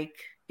it like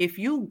if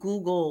you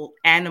Google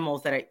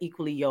animals that are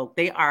equally yoked,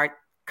 they are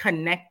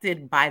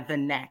connected by the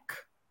neck.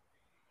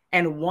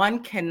 And one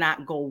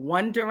cannot go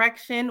one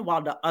direction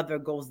while the other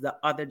goes the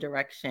other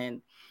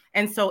direction.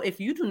 And so if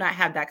you do not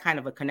have that kind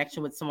of a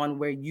connection with someone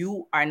where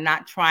you are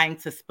not trying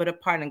to split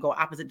apart and go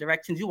opposite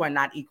directions, you are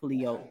not equally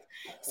yoked.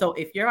 So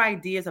if your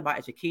ideas about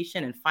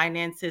education and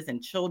finances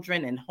and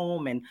children and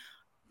home and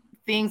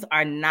things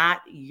are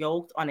not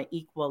yoked on an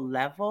equal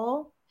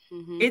level,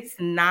 it's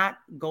not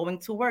going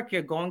to work.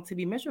 You're going to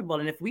be miserable.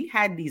 And if we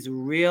had these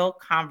real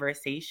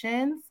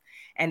conversations,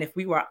 and if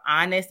we were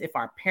honest, if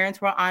our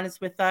parents were honest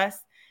with us,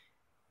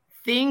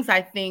 things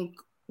I think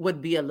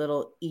would be a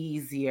little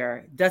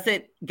easier. Does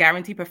it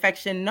guarantee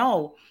perfection?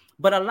 No.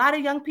 But a lot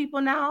of young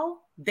people now,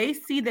 they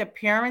see their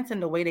parents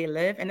and the way they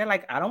live, and they're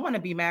like, I don't want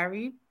to be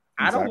married.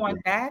 Exactly. I don't want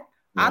that.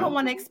 Yeah. I don't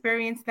want to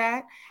experience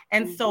that.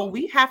 And so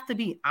we have to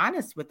be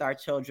honest with our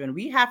children.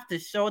 We have to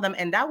show them.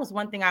 And that was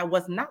one thing I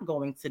was not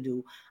going to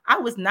do. I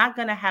was not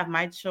going to have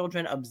my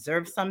children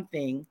observe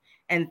something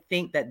and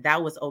think that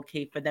that was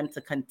okay for them to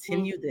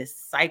continue this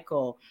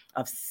cycle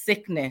of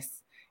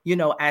sickness,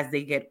 as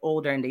they get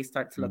older and they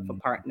start to look for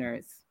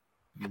partners.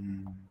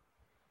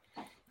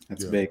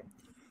 That's big.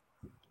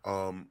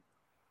 I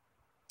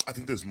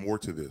think there's more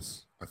to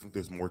this. I think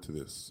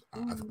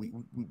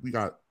we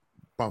got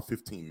about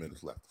 15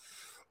 minutes left.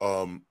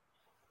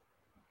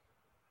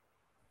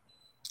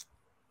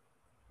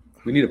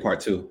 We need a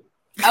part 2.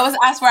 I was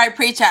asked where I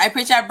preach at. I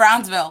preach at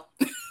Brownsville.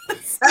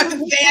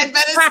 Seventh-day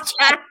Adventist.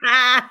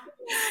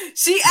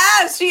 She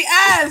asked.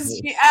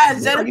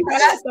 Jennifer, you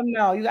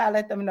gotta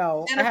let them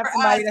know. Jennifer, I have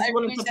somebody that's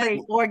willing to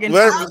play organ for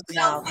you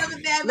now.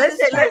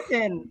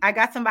 Listen. I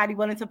got somebody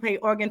willing to play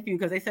organ for you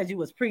because they said you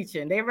was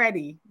preaching. They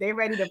ready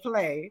to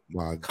play.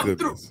 My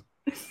goodness.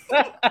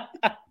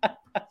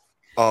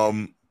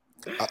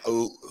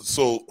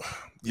 So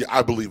yeah,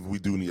 I believe we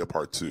do need a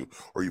part 2,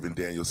 or even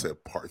Daniel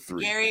said part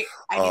 3. Gary,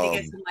 I need to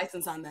get some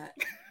license on that.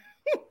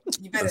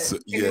 You better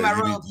you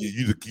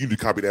need to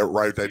copy that,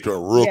 write that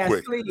joint real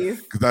quick,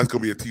 please, because that's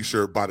gonna be a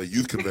T-shirt by the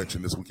youth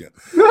convention this weekend.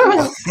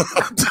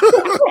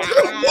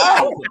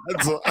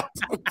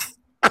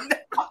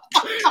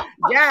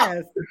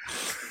 Yes.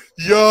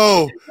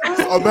 Yo,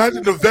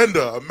 imagine the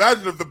vendor.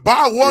 Imagine if the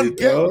buy one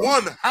get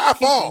one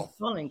half off.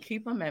 Full and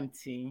keep them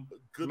empty.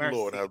 Good mercy.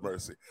 Lord have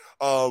mercy.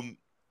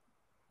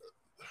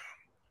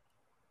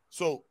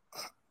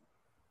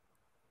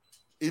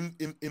 In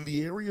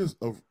the areas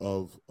of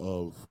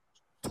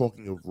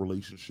talking of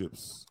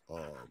relationships,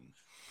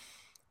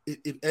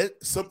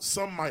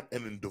 some might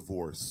end in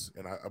divorce,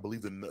 and I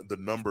believe the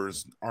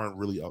numbers aren't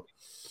really up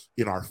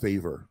in our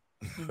favor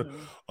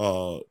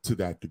to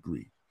that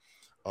degree.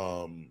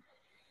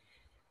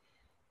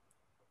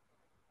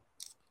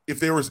 If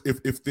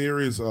there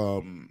is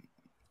a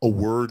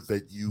word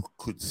that you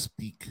could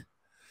speak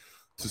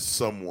to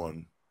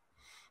someone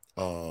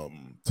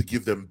to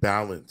give them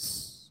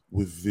balance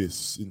with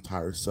this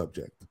entire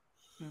subject,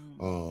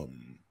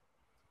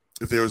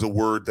 if there is a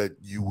word that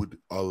you would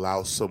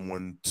allow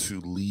someone to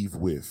leave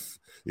with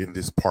in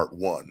this part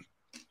one,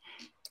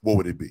 what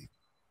would it be?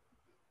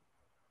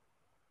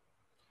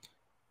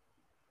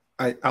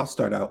 I'll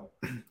start out.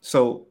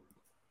 So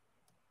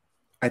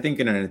I think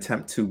in an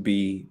attempt to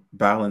be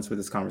balanced with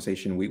this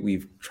conversation,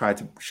 we've tried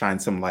to shine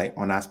some light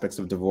on aspects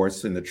of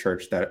divorce in the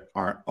church that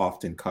aren't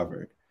often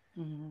covered.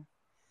 Mm-hmm.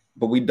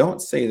 But we don't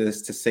say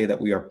this to say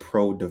that we are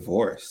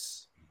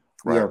pro-divorce.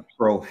 Right. We are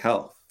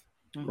pro-health,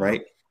 mm-hmm.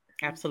 right?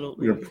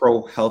 Absolutely. We are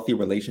pro-healthy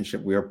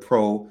relationship. We are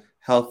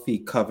pro-healthy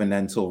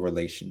covenantal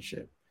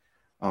relationship.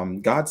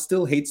 God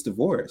still hates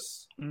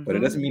divorce, mm-hmm. but it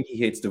doesn't mean he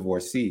hates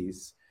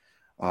divorcees.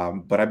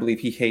 But I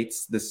believe he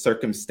hates the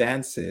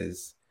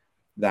circumstances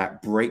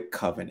that break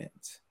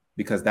covenant,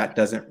 because that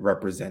doesn't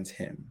represent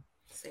him.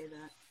 Say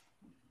that.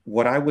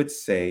 What I would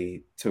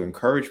say to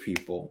encourage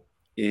people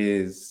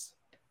is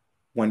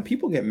when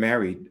people get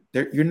married,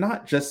 you're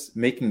not just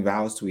making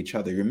vows to each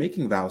other, you're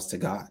making vows to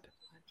God.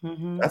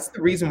 Mm-hmm. That's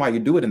the reason why you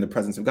do it in the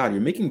presence of God.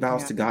 You're making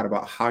vows to God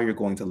about how you're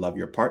going to love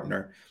your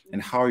partner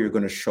and how you're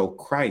going to show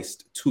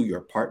Christ to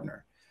your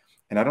partner.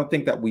 And I don't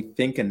think that we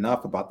think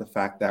enough about the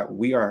fact that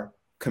we are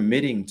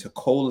committing to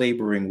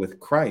co-laboring with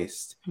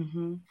Christ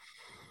mm-hmm.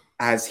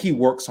 as he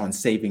works on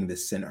saving the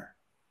sinner.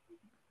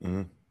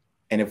 Mm-hmm.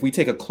 And if we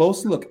take a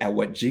close look at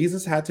what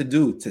Jesus had to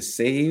do to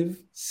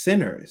save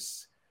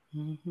sinners,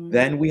 mm-hmm.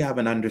 then we have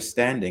an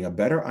understanding, a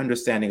better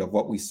understanding of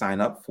what we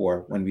sign up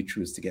for when we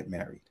choose to get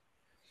married.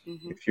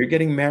 Mm-hmm. If you're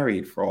getting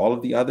married for all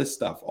of the other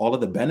stuff, all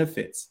of the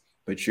benefits,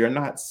 but you're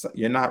not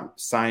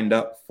signed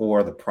up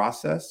for the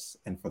process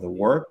and for the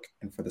work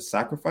and for the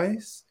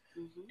sacrifice,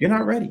 mm-hmm. you're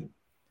not ready.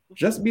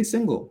 Just be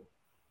single.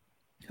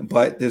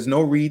 But there's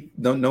no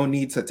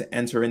need to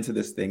enter into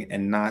this thing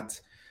and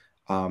not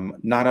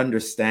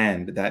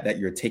understand that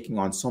you're taking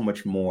on so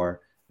much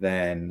more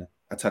than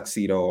a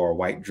tuxedo or a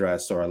white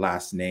dress or a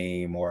last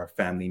name or a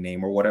family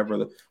name or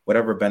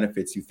whatever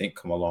benefits you think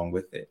come along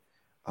with it.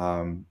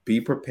 Be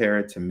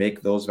prepared to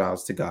make those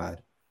vows to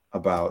God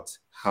about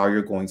how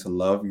you're going to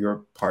love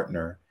your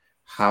partner,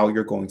 how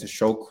you're going to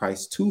show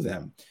Christ to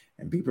them,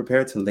 and be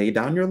prepared to lay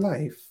down your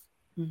life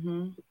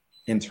mm-hmm.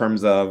 in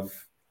terms of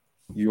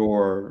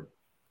your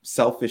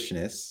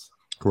selfishness,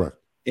 correct,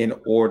 in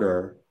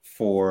order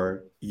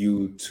for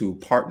you to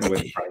partner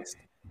with Christ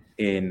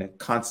in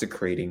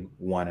consecrating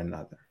one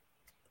another.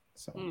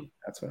 So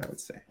that's what I would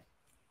say.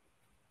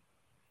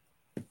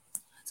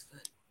 That's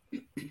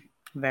good.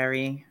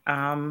 Very.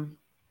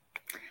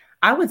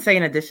 I would say,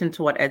 in addition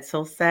to what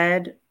Edsel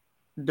said,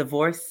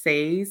 divorce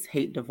says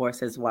hate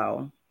divorce as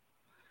well.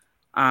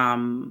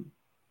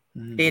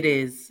 It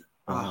is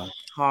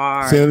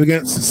hard. Say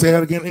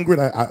that again, Ingrid.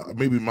 I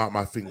maybe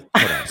my finger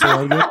cut out. Say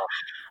that again.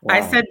 Wow.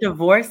 I said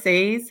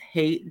divorcees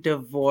hate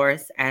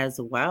divorce as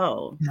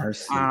well.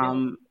 Mercy.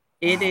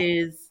 It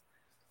is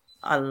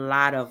a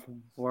lot of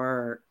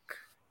work.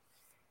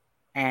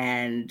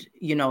 And,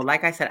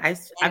 like I said, I've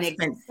spent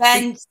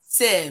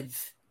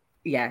expensive.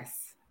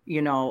 Yes.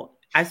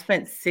 I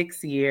spent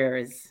 6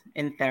 years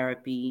in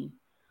therapy,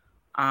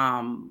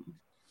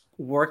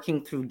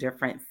 working through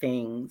different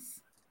things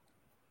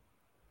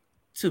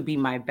to be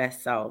my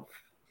best self.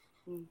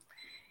 Mm.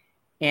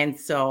 And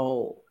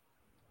so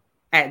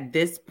at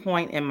this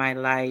point in my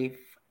life,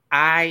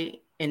 I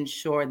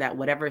ensure that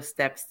whatever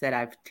steps that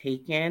I've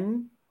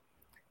taken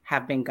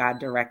have been God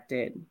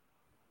directed.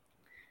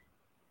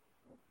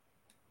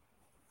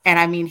 And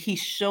I mean, he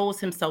shows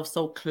himself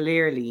so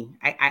clearly.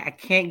 I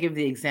can't give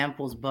the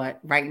examples,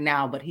 but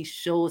he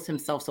shows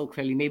himself so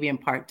clearly, maybe in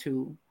part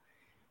 2,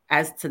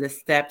 as to the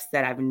steps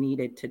that I've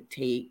needed to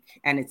take.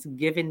 And it's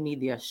given me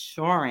the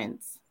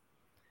assurance,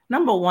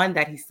 number 1,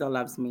 that he still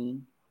loves me.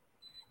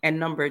 And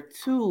number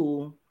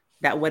 2,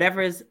 that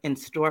whatever is in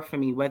store for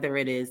me, whether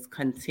it is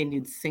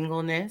continued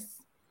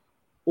singleness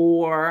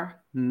or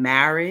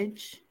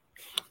marriage,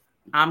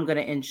 I'm going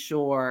to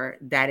ensure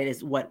that it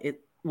is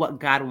what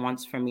God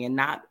wants for me and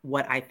not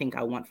what I think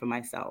I want for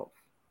myself.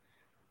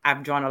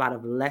 I've drawn a lot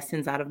of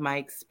lessons out of my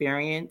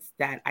experience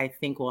that I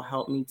think will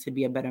help me to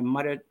be a better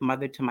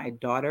mother to my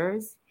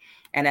daughters.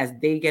 And as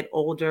they get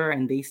older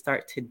and they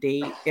start to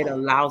date, it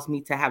allows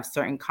me to have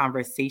certain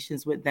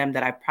conversations with them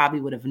that I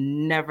probably would have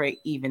never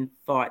even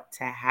thought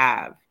to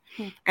have.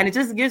 And it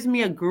just gives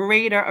me a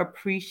greater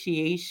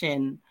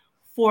appreciation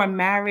for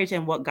marriage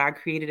and what God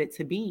created it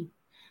to be.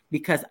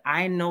 Because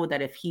I know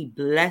that if he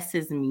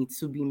blesses me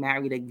to be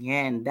married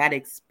again, that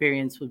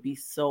experience would be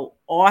so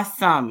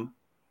awesome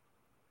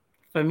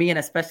for me and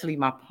especially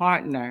my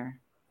partner.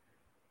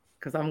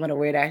 Because I'm going to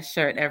wear that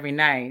shirt every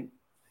night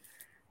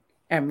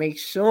and make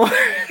sure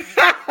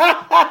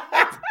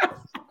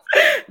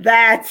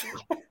that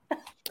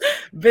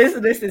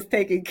business is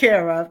taken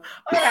care of.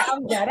 All right,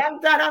 I'm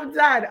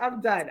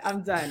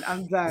done.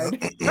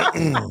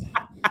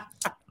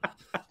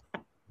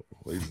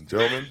 ladies and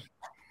gentlemen.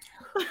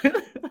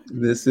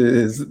 This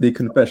is the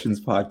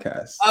Confessions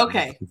Podcast.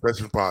 Okay.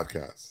 Confessions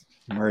Podcast.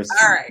 Mercy.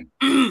 All right.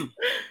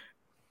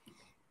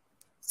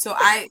 So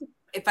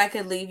if I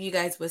could leave you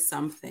guys with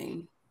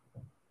something.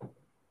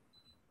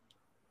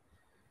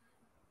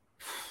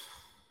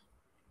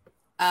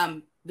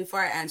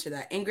 Before I answer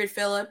that, Ingrid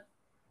Phillip,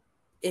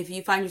 if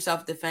you find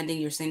yourself defending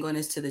your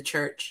singleness to the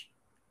church,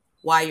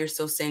 why you're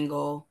so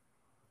single,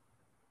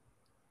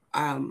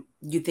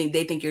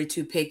 they think you're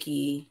too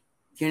picky,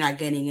 you're not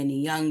getting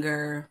any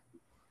younger,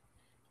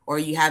 or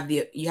you have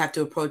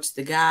to approach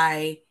the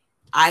guy,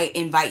 I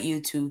invite you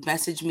to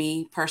message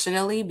me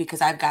personally because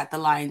I've got the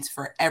lines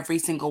for every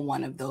single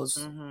one of those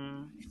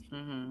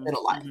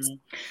little lines.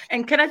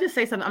 And can I just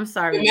say something? I'm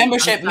sorry. Your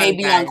membership may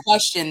be on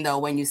question though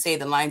when you say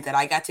the lines that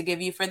I got to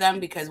give you for them,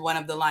 because one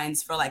of the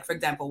lines for for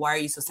example, why are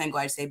you so single?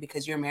 I say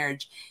because your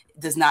marriage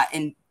does not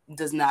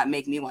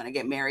make me want to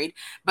get married.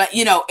 But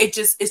it's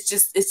just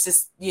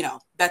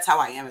that's how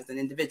I am as an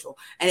individual.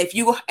 And if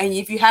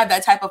you have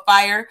that type of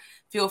fire,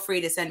 feel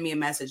free to send me a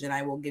message and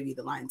I will give you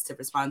the lines to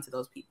respond to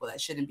those people that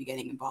shouldn't be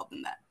getting involved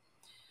in that.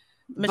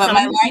 Michelle, but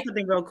let me say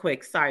something real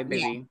quick. Sorry,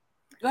 baby.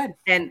 Yeah. Go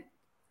ahead.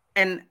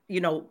 And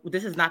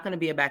this is not going to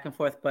be a back and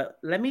forth, but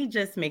let me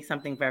just make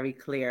something very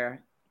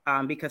clear.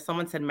 Because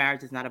someone said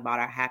marriage is not about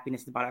our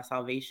happiness, it's about our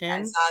salvation.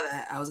 I saw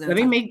that. Let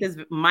me make this.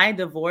 My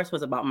divorce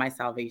was about my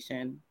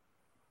salvation.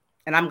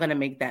 And I'm going to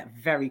make that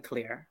very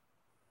clear.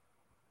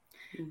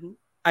 Mm-hmm.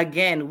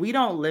 Again, we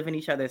don't live in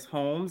each other's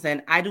homes,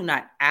 and I do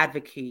not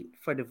advocate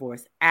for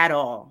divorce at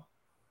all.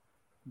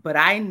 But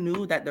I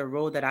knew that the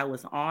road that I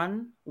was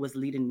on was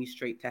leading me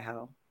straight to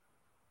hell.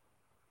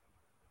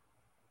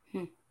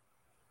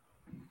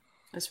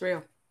 That's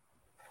real.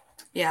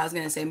 Yeah, I was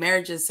going to say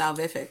marriage is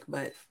salvific,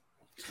 but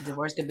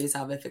divorce could be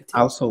salvific too.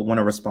 I also want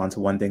to respond to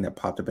one thing that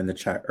popped up in the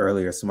chat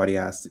earlier. Somebody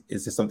asked,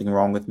 is there something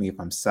wrong with me if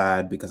I'm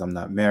sad because I'm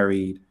not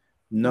married?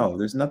 No,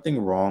 there's nothing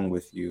wrong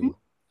with you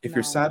if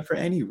you're sad for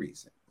any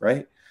reason,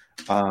 right?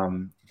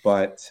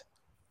 But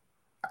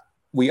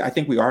I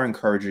think we are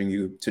encouraging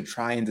you to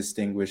try and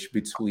distinguish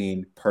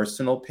between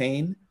personal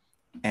pain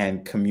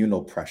and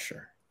communal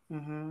pressure.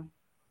 Mm-hmm.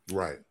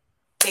 Right.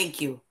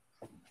 Thank you.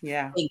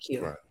 Yeah. Thank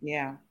you. Right.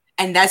 Yeah.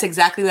 And that's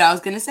exactly what I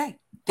was going to say.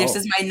 This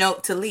is my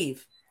note to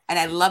leave. And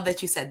I love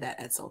that you said that,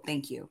 Edsel.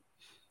 Thank you.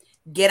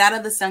 Get out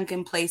of the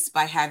sunken place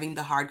by having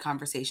the hard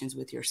conversations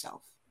with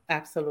yourself.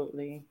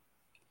 Absolutely.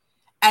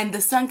 And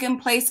the sunken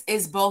place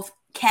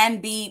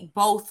can be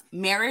both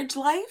marriage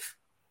life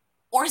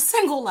or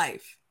single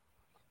life,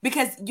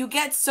 because you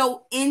get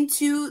so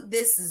into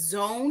this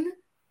zone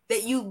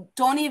that you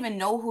don't even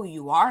know who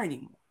you are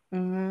anymore.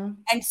 Mm-hmm.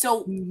 And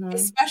so,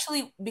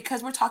 especially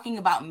because we're talking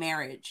about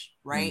marriage,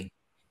 right?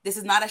 Mm-hmm. This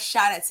is not a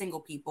shot at single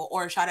people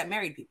or a shot at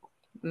married people.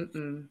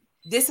 Mm-mm.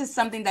 This is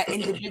something that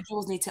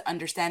individuals need to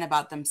understand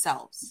about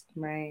themselves.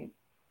 Right.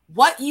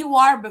 What you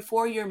are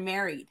before you're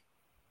married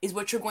is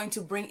what you're going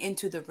to bring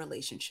into the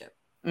relationship.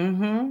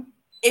 Mm-hmm.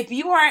 If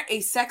you are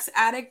a sex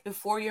addict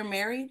before you're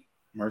married,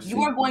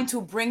 you are going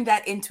to bring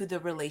that into the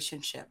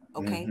relationship,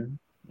 okay?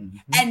 Mm-hmm. Mm-hmm.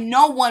 And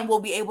no one will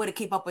be able to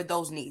keep up with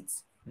those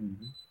needs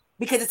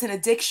because it's an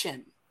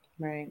addiction.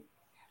 Right.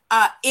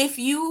 If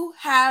you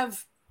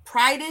have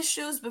pride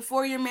issues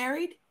before you're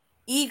married,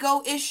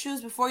 ego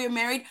issues before you're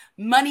married,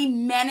 money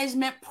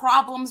management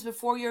problems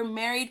before you're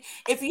married,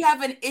 if you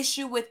have an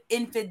issue with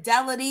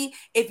infidelity,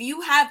 if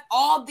you have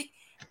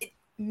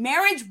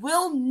marriage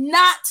will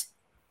not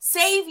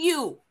save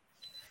you.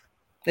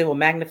 It will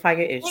magnify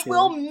your issue. It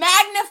will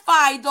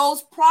magnify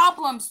those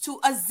problems to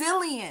a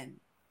zillion.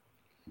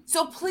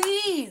 So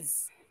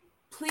please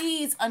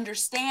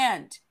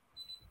understand.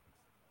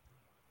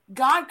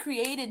 God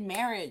created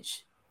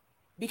marriage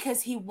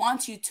because he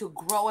wants you to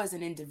grow as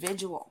an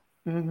individual.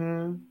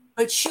 Mm-hmm.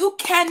 But you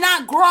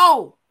cannot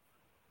grow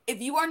if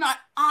you are not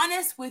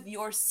honest with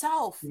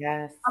yourself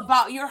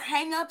about your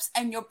hangups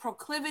and your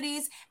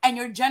proclivities and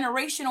your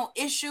generational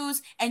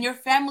issues and your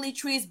family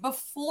trees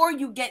before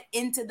you get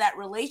into that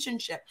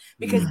relationship,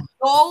 because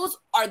those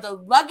are the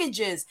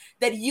luggages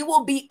that you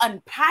will be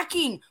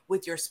unpacking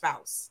with your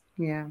spouse.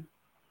 Yeah.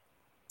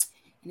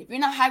 And if you're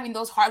not having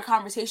those hard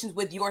conversations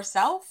with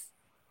yourself,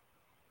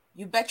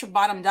 you bet your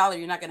bottom dollar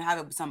you're not going to have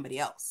it with somebody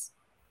else.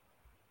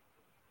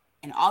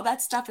 And all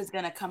that stuff is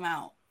going to come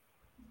out.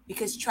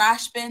 Because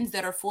trash bins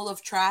that are full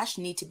of trash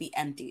need to be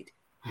emptied.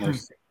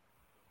 There's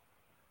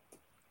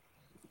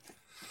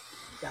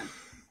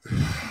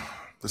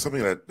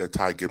something that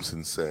Ty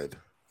Gibson said.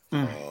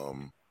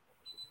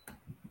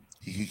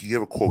 He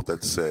gave a quote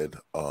that said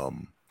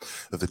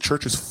that the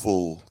church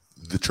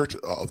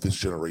of this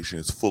generation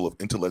is full of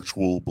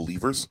intellectual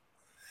believers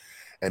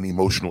and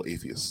emotional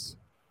atheists.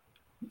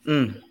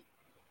 And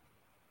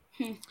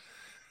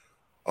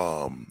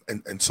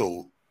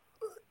so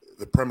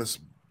the premise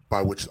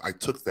by which I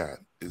took that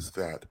is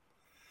that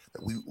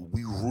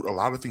we root a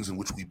lot of things in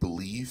which we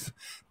believe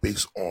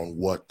based on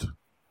what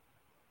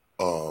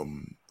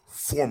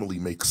formally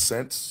makes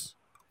sense,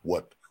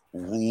 what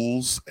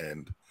rules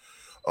and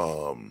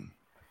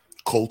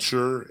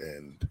culture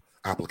and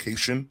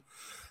application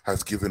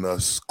has given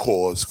us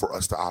cause for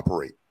us to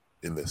operate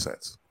in this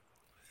sense.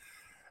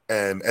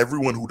 And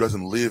everyone who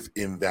doesn't live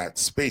in that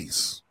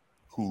space,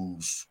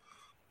 whose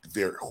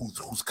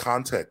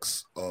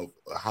context of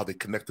how they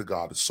connect to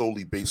God is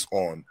solely based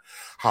on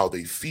how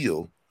they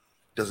feel,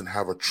 doesn't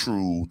have a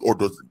true, or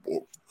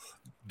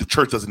the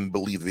church doesn't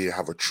believe they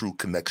have a true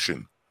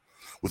connection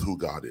with who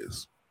God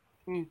is.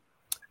 Mm.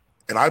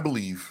 And I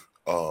believe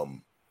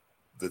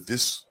that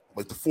this,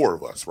 like the four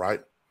of us,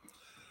 right,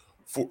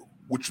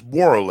 which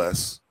more or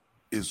less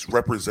is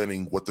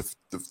representing what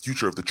the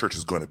future of the church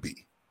is going to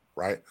be,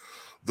 right?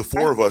 The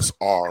four of us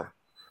are,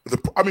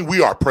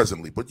 we are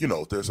presently, but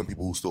there's some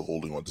people who are still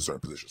holding on to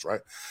certain positions, right?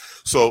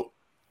 So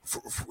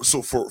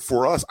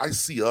for us, I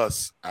see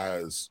us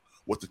as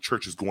what the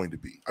church is going to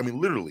be.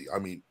 Literally,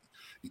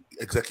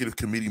 executive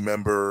committee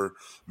members,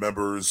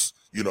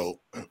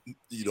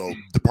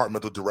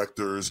 departmental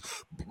directors,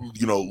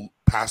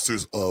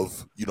 pastors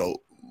of,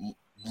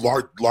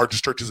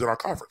 largest churches in our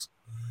conference.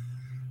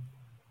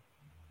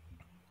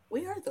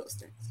 We are those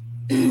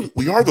things.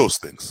 We are those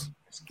things.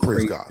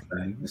 Praise God.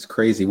 Man. It's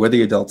crazy. We're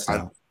the adults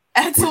now.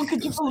 Axel,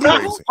 could you believe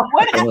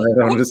what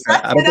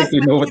I don't think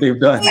you know what they've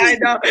done. I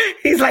know.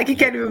 He's like, he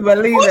can't even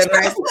believe it,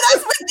 right?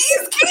 With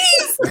these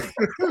keys.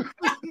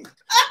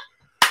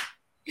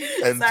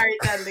 And, sorry,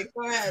 Dudley.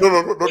 Go ahead.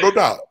 No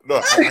doubt.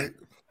 No,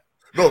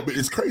 but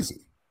it's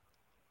crazy.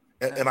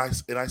 And I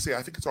say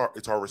I think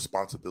it's our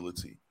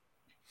responsibility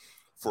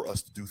for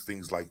us to do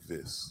things like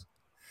this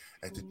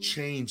and to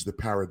change the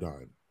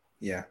paradigm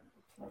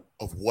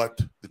of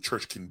what the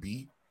church can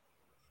be,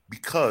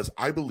 because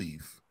I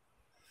believe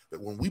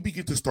that when we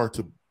begin to start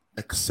to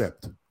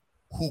accept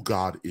who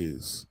God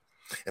is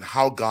and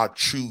how God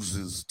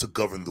chooses to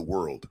govern the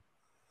world,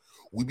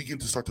 we begin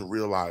to start to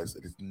realize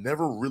that it's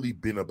never really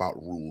been about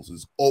rules.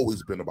 It's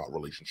always been about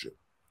relationship.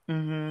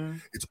 Mm-hmm.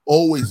 It's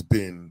always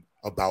been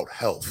about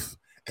health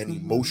and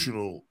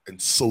emotional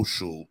and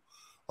social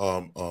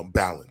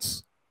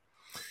balance.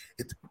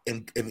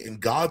 And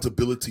God's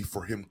ability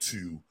for him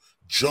to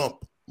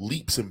jump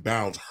leaps and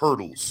bounds,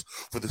 hurdles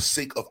for the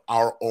sake of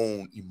our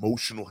own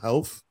emotional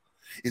health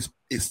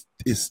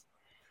is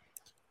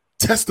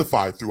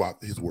testified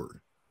throughout his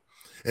word.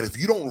 And if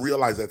you don't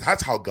realize that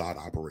that's how God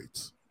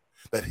operates,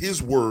 that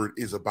his word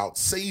is about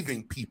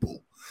saving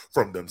people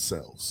from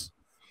themselves,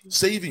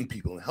 saving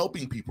people and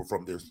helping people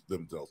from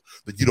themselves,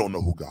 that you don't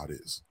know who God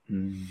is.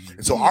 Mm-hmm.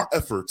 And so our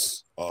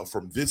efforts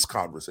from this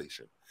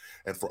conversation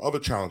and for other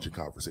challenging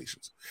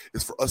conversations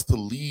is for us to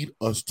lead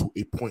us to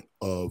a point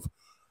of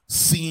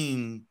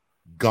seeing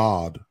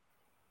God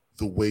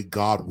the way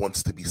God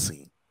wants to be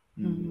seen.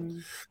 Mm-hmm.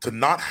 To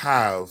not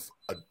have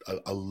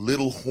a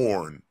little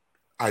horn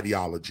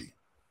ideology,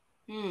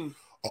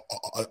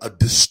 a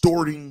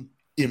distorting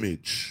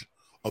image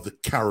of the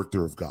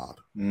character of God.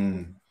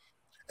 Mm.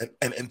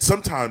 And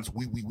sometimes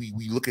we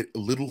look at a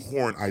little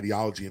horn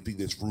ideology and think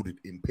that's rooted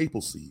in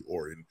papacy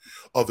or in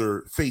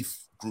other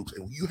faith groups.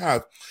 And you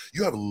have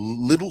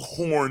little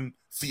horn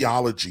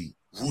theology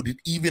rooted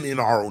even in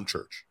our own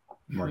church.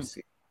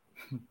 Mercy.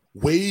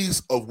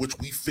 Ways of which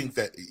we think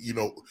that,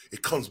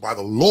 it comes by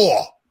the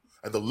law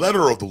and the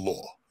letter of the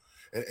law.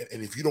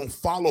 And if you don't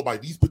follow by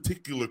these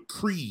particular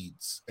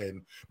creeds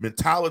and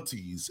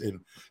mentalities and,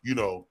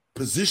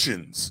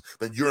 positions,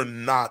 then you're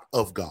not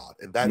of God.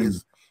 And that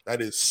is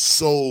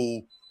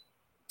so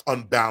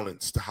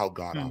unbalanced to how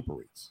God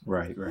operates.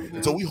 Right.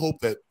 And so we hope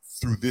that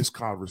through this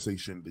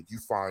conversation that you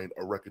find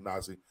a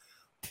recognition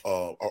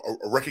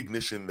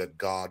that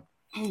God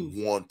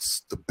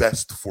wants the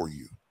best for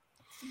you.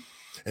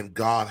 And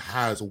God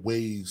has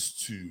ways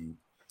to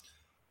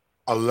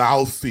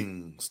allow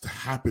things to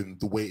happen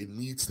the way it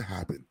needs to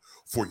happen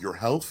for your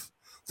health,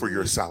 for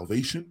your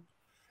salvation,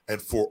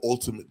 and for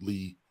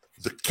ultimately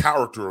the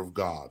character of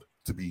God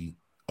to be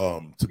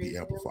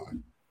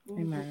amplified.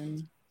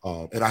 Amen.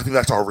 And I think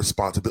that's our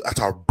responsibility. That's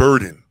our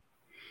burden,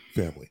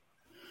 family,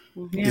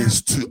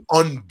 is to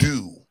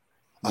undo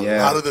a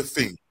lot of the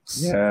things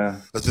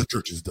that the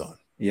church has done.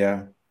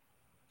 Yeah.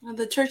 Well,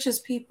 the church is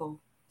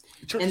people.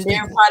 And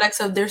they're products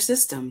of their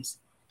systems.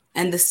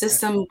 And the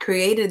system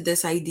created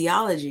this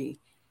ideology.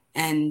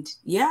 And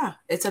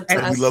it's up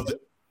to us.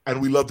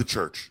 We love the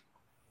church.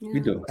 Yeah.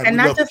 We do. And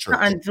not just to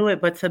undo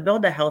it, but to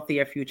build a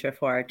healthier future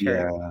for our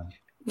church.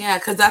 Yeah,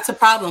 because that's a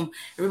problem.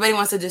 Everybody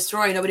wants to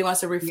destroy. Nobody wants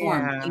to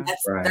reform. Yeah. And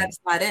that's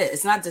not it.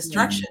 It's not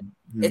destruction.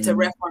 Mm-hmm. It's a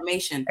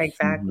reformation.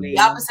 Exactly.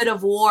 The opposite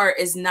of war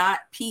is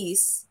not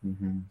peace.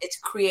 Mm-hmm. It's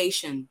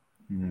creation.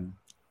 Mm-hmm.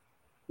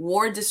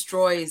 War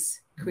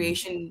destroys.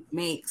 Creation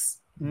makes.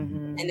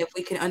 Mm-hmm. And if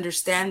we can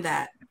understand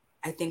that,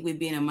 I think we'd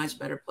be in a much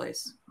better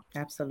place.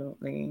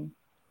 Absolutely.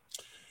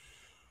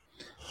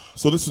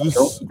 So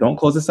don't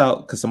close this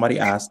out because somebody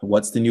asked,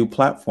 "What's the new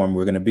platform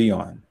we're going to be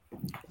on?"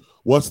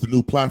 What's the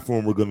new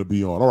platform we're going to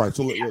be on? All right,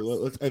 so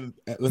let's end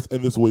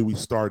this the way we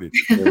started.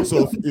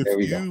 So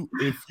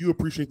if you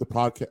appreciate the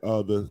podcast,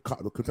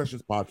 the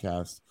Confessions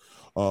podcast,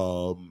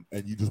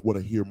 and you just want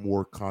to hear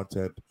more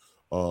content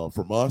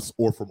from us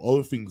or from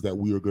other things that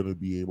we are going to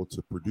be able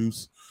to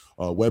produce,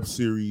 web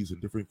series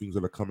and different things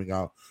that are coming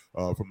out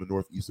from the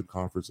Northeastern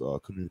Conference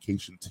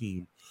communication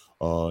team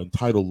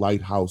entitled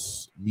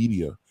Lighthouse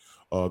Media,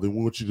 then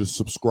we want you to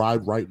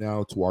subscribe right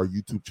now to our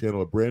YouTube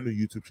channel, a brand new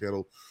YouTube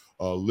channel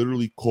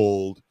literally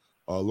called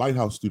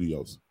Lighthouse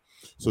Studios.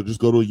 So just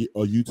go to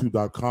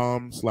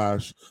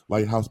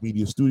youtube.com/Lighthouse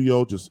Media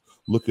Studio. Just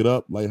look it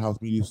up,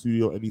 Lighthouse Media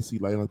Studio, NEC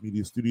Lighthouse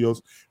Media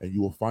Studios, and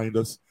you will find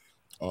us.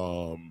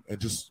 And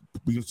just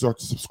we can start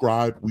to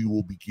subscribe. We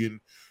will begin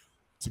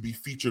to be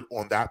featured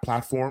on that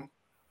platform,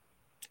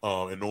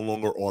 and no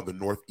longer on the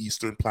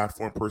Northeastern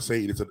platform per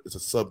se. It's a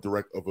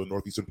sub-direct of a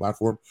Northeastern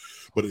platform,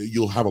 but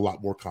you'll have a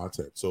lot more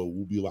content. So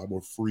we'll be a lot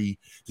more free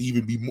to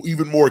even be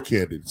even more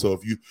candid. So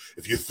if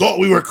you thought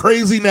we were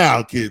crazy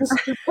now, kids,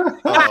 wait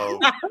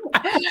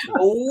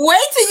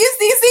till you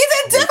see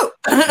season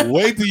 2.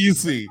 Wait till you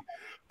see.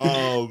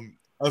 I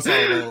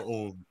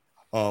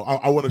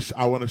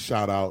want to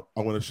shout out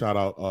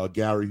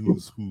Gary,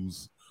 who's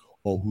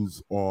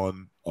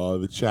on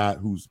the chat,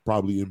 who's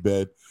probably in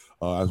bed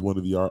as one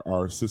of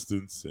our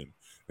assistants, and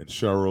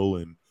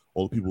Cheryl and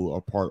all the people who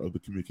are part of the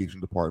communication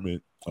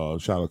department.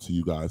 Shout out to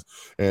you guys.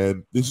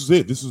 And this is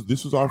it. This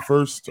is our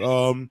first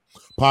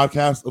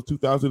podcast of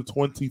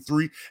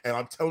 2023. And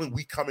I'm telling you,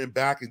 we coming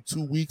back in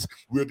 2 weeks.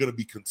 We're going to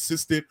be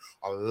consistent.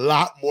 A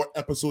lot more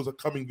episodes are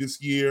coming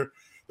this year.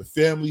 The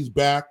family's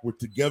back. We're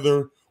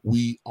together.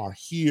 We are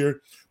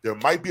here. There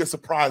might be a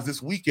surprise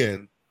this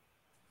weekend,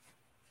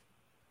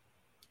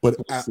 but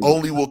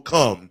only will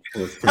come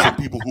from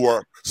people who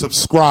are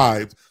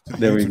subscribed to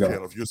the YouTube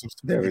channel. If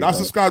you're not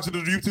subscribed to the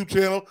YouTube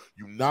channel,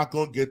 you're not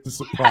going to get the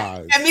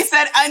surprise. Kemi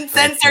said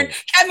uncensored. Okay.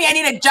 Kemi, I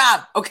need a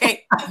job,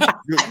 okay?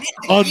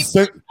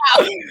 Uncensored.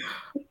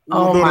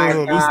 Oh my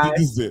God.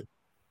 This is it.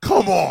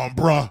 Come on,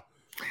 bruh.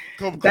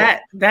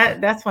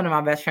 That's one of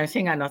my best friends. She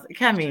ain't got no.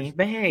 Kemi,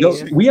 behave. Yo,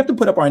 we have to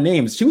put up our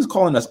names. She was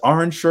calling us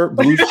orange shirt,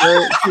 blue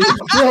shirt.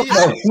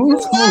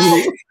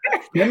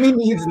 Kemi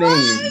needs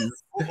names.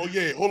 Oh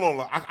yeah, hold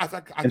on.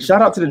 And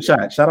shout out to the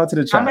chat.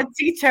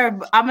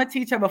 I'm a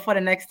teacher before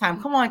the next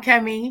time. Come on,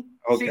 Kemi.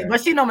 Okay.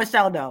 But she know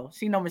Michelle though.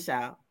 She know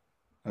Michelle.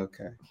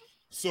 Okay.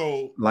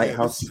 So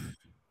Lighthouse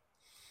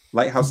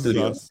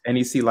Studios.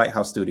 NEC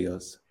Lighthouse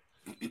Studios.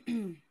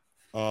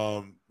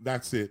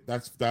 That's it.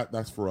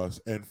 That's for us.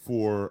 And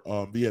for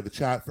the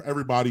chat, for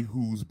everybody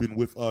who's been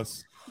with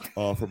us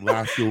from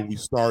last year when we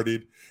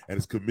started and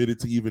is committed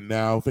to even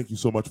now. Thank you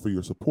so much for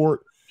your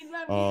support.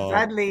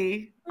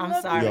 Dudley,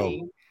 I'm sorry.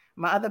 Yo.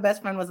 My other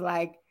best friend was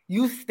like,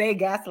 "You stay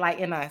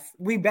gaslighting us.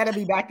 We better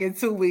be back in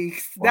 2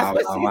 weeks." That's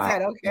what she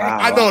said. Okay.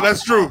 I know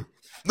that's true.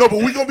 No, but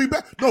we're gonna be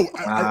back. No,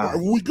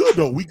 we good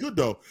though.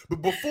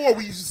 But before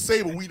we used to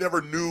say, but we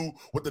never knew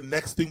what the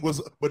next thing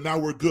was. But now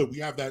we're good. We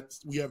have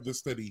this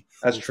steady.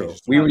 That's true.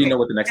 We already know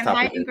what the next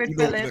topic is.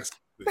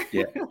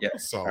 Yeah.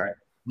 So all right.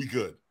 We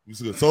good.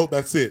 So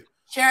that's it.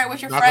 Share it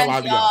with your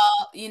friends,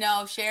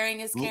 y'all.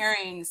 Sharing is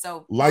caring.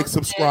 So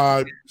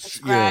subscribe,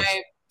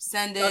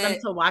 send it. Tell them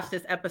to watch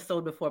this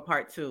episode before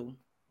part 2.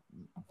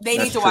 They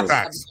need to watch this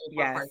episode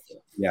before part 2.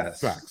 Yes.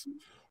 Facts.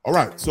 All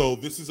right. So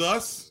this is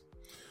us.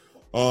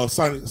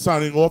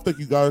 Signing off. Thank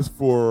you guys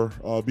for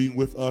being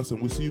with us,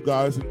 and we'll see you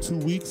guys in 2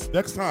 weeks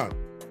next time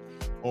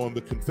on the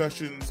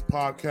Confessions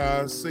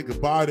podcast. Say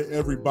goodbye to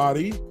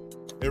everybody.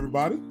 And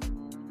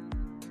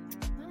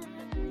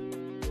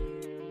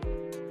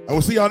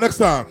we'll see y'all next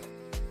time.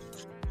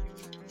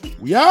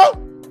 We out.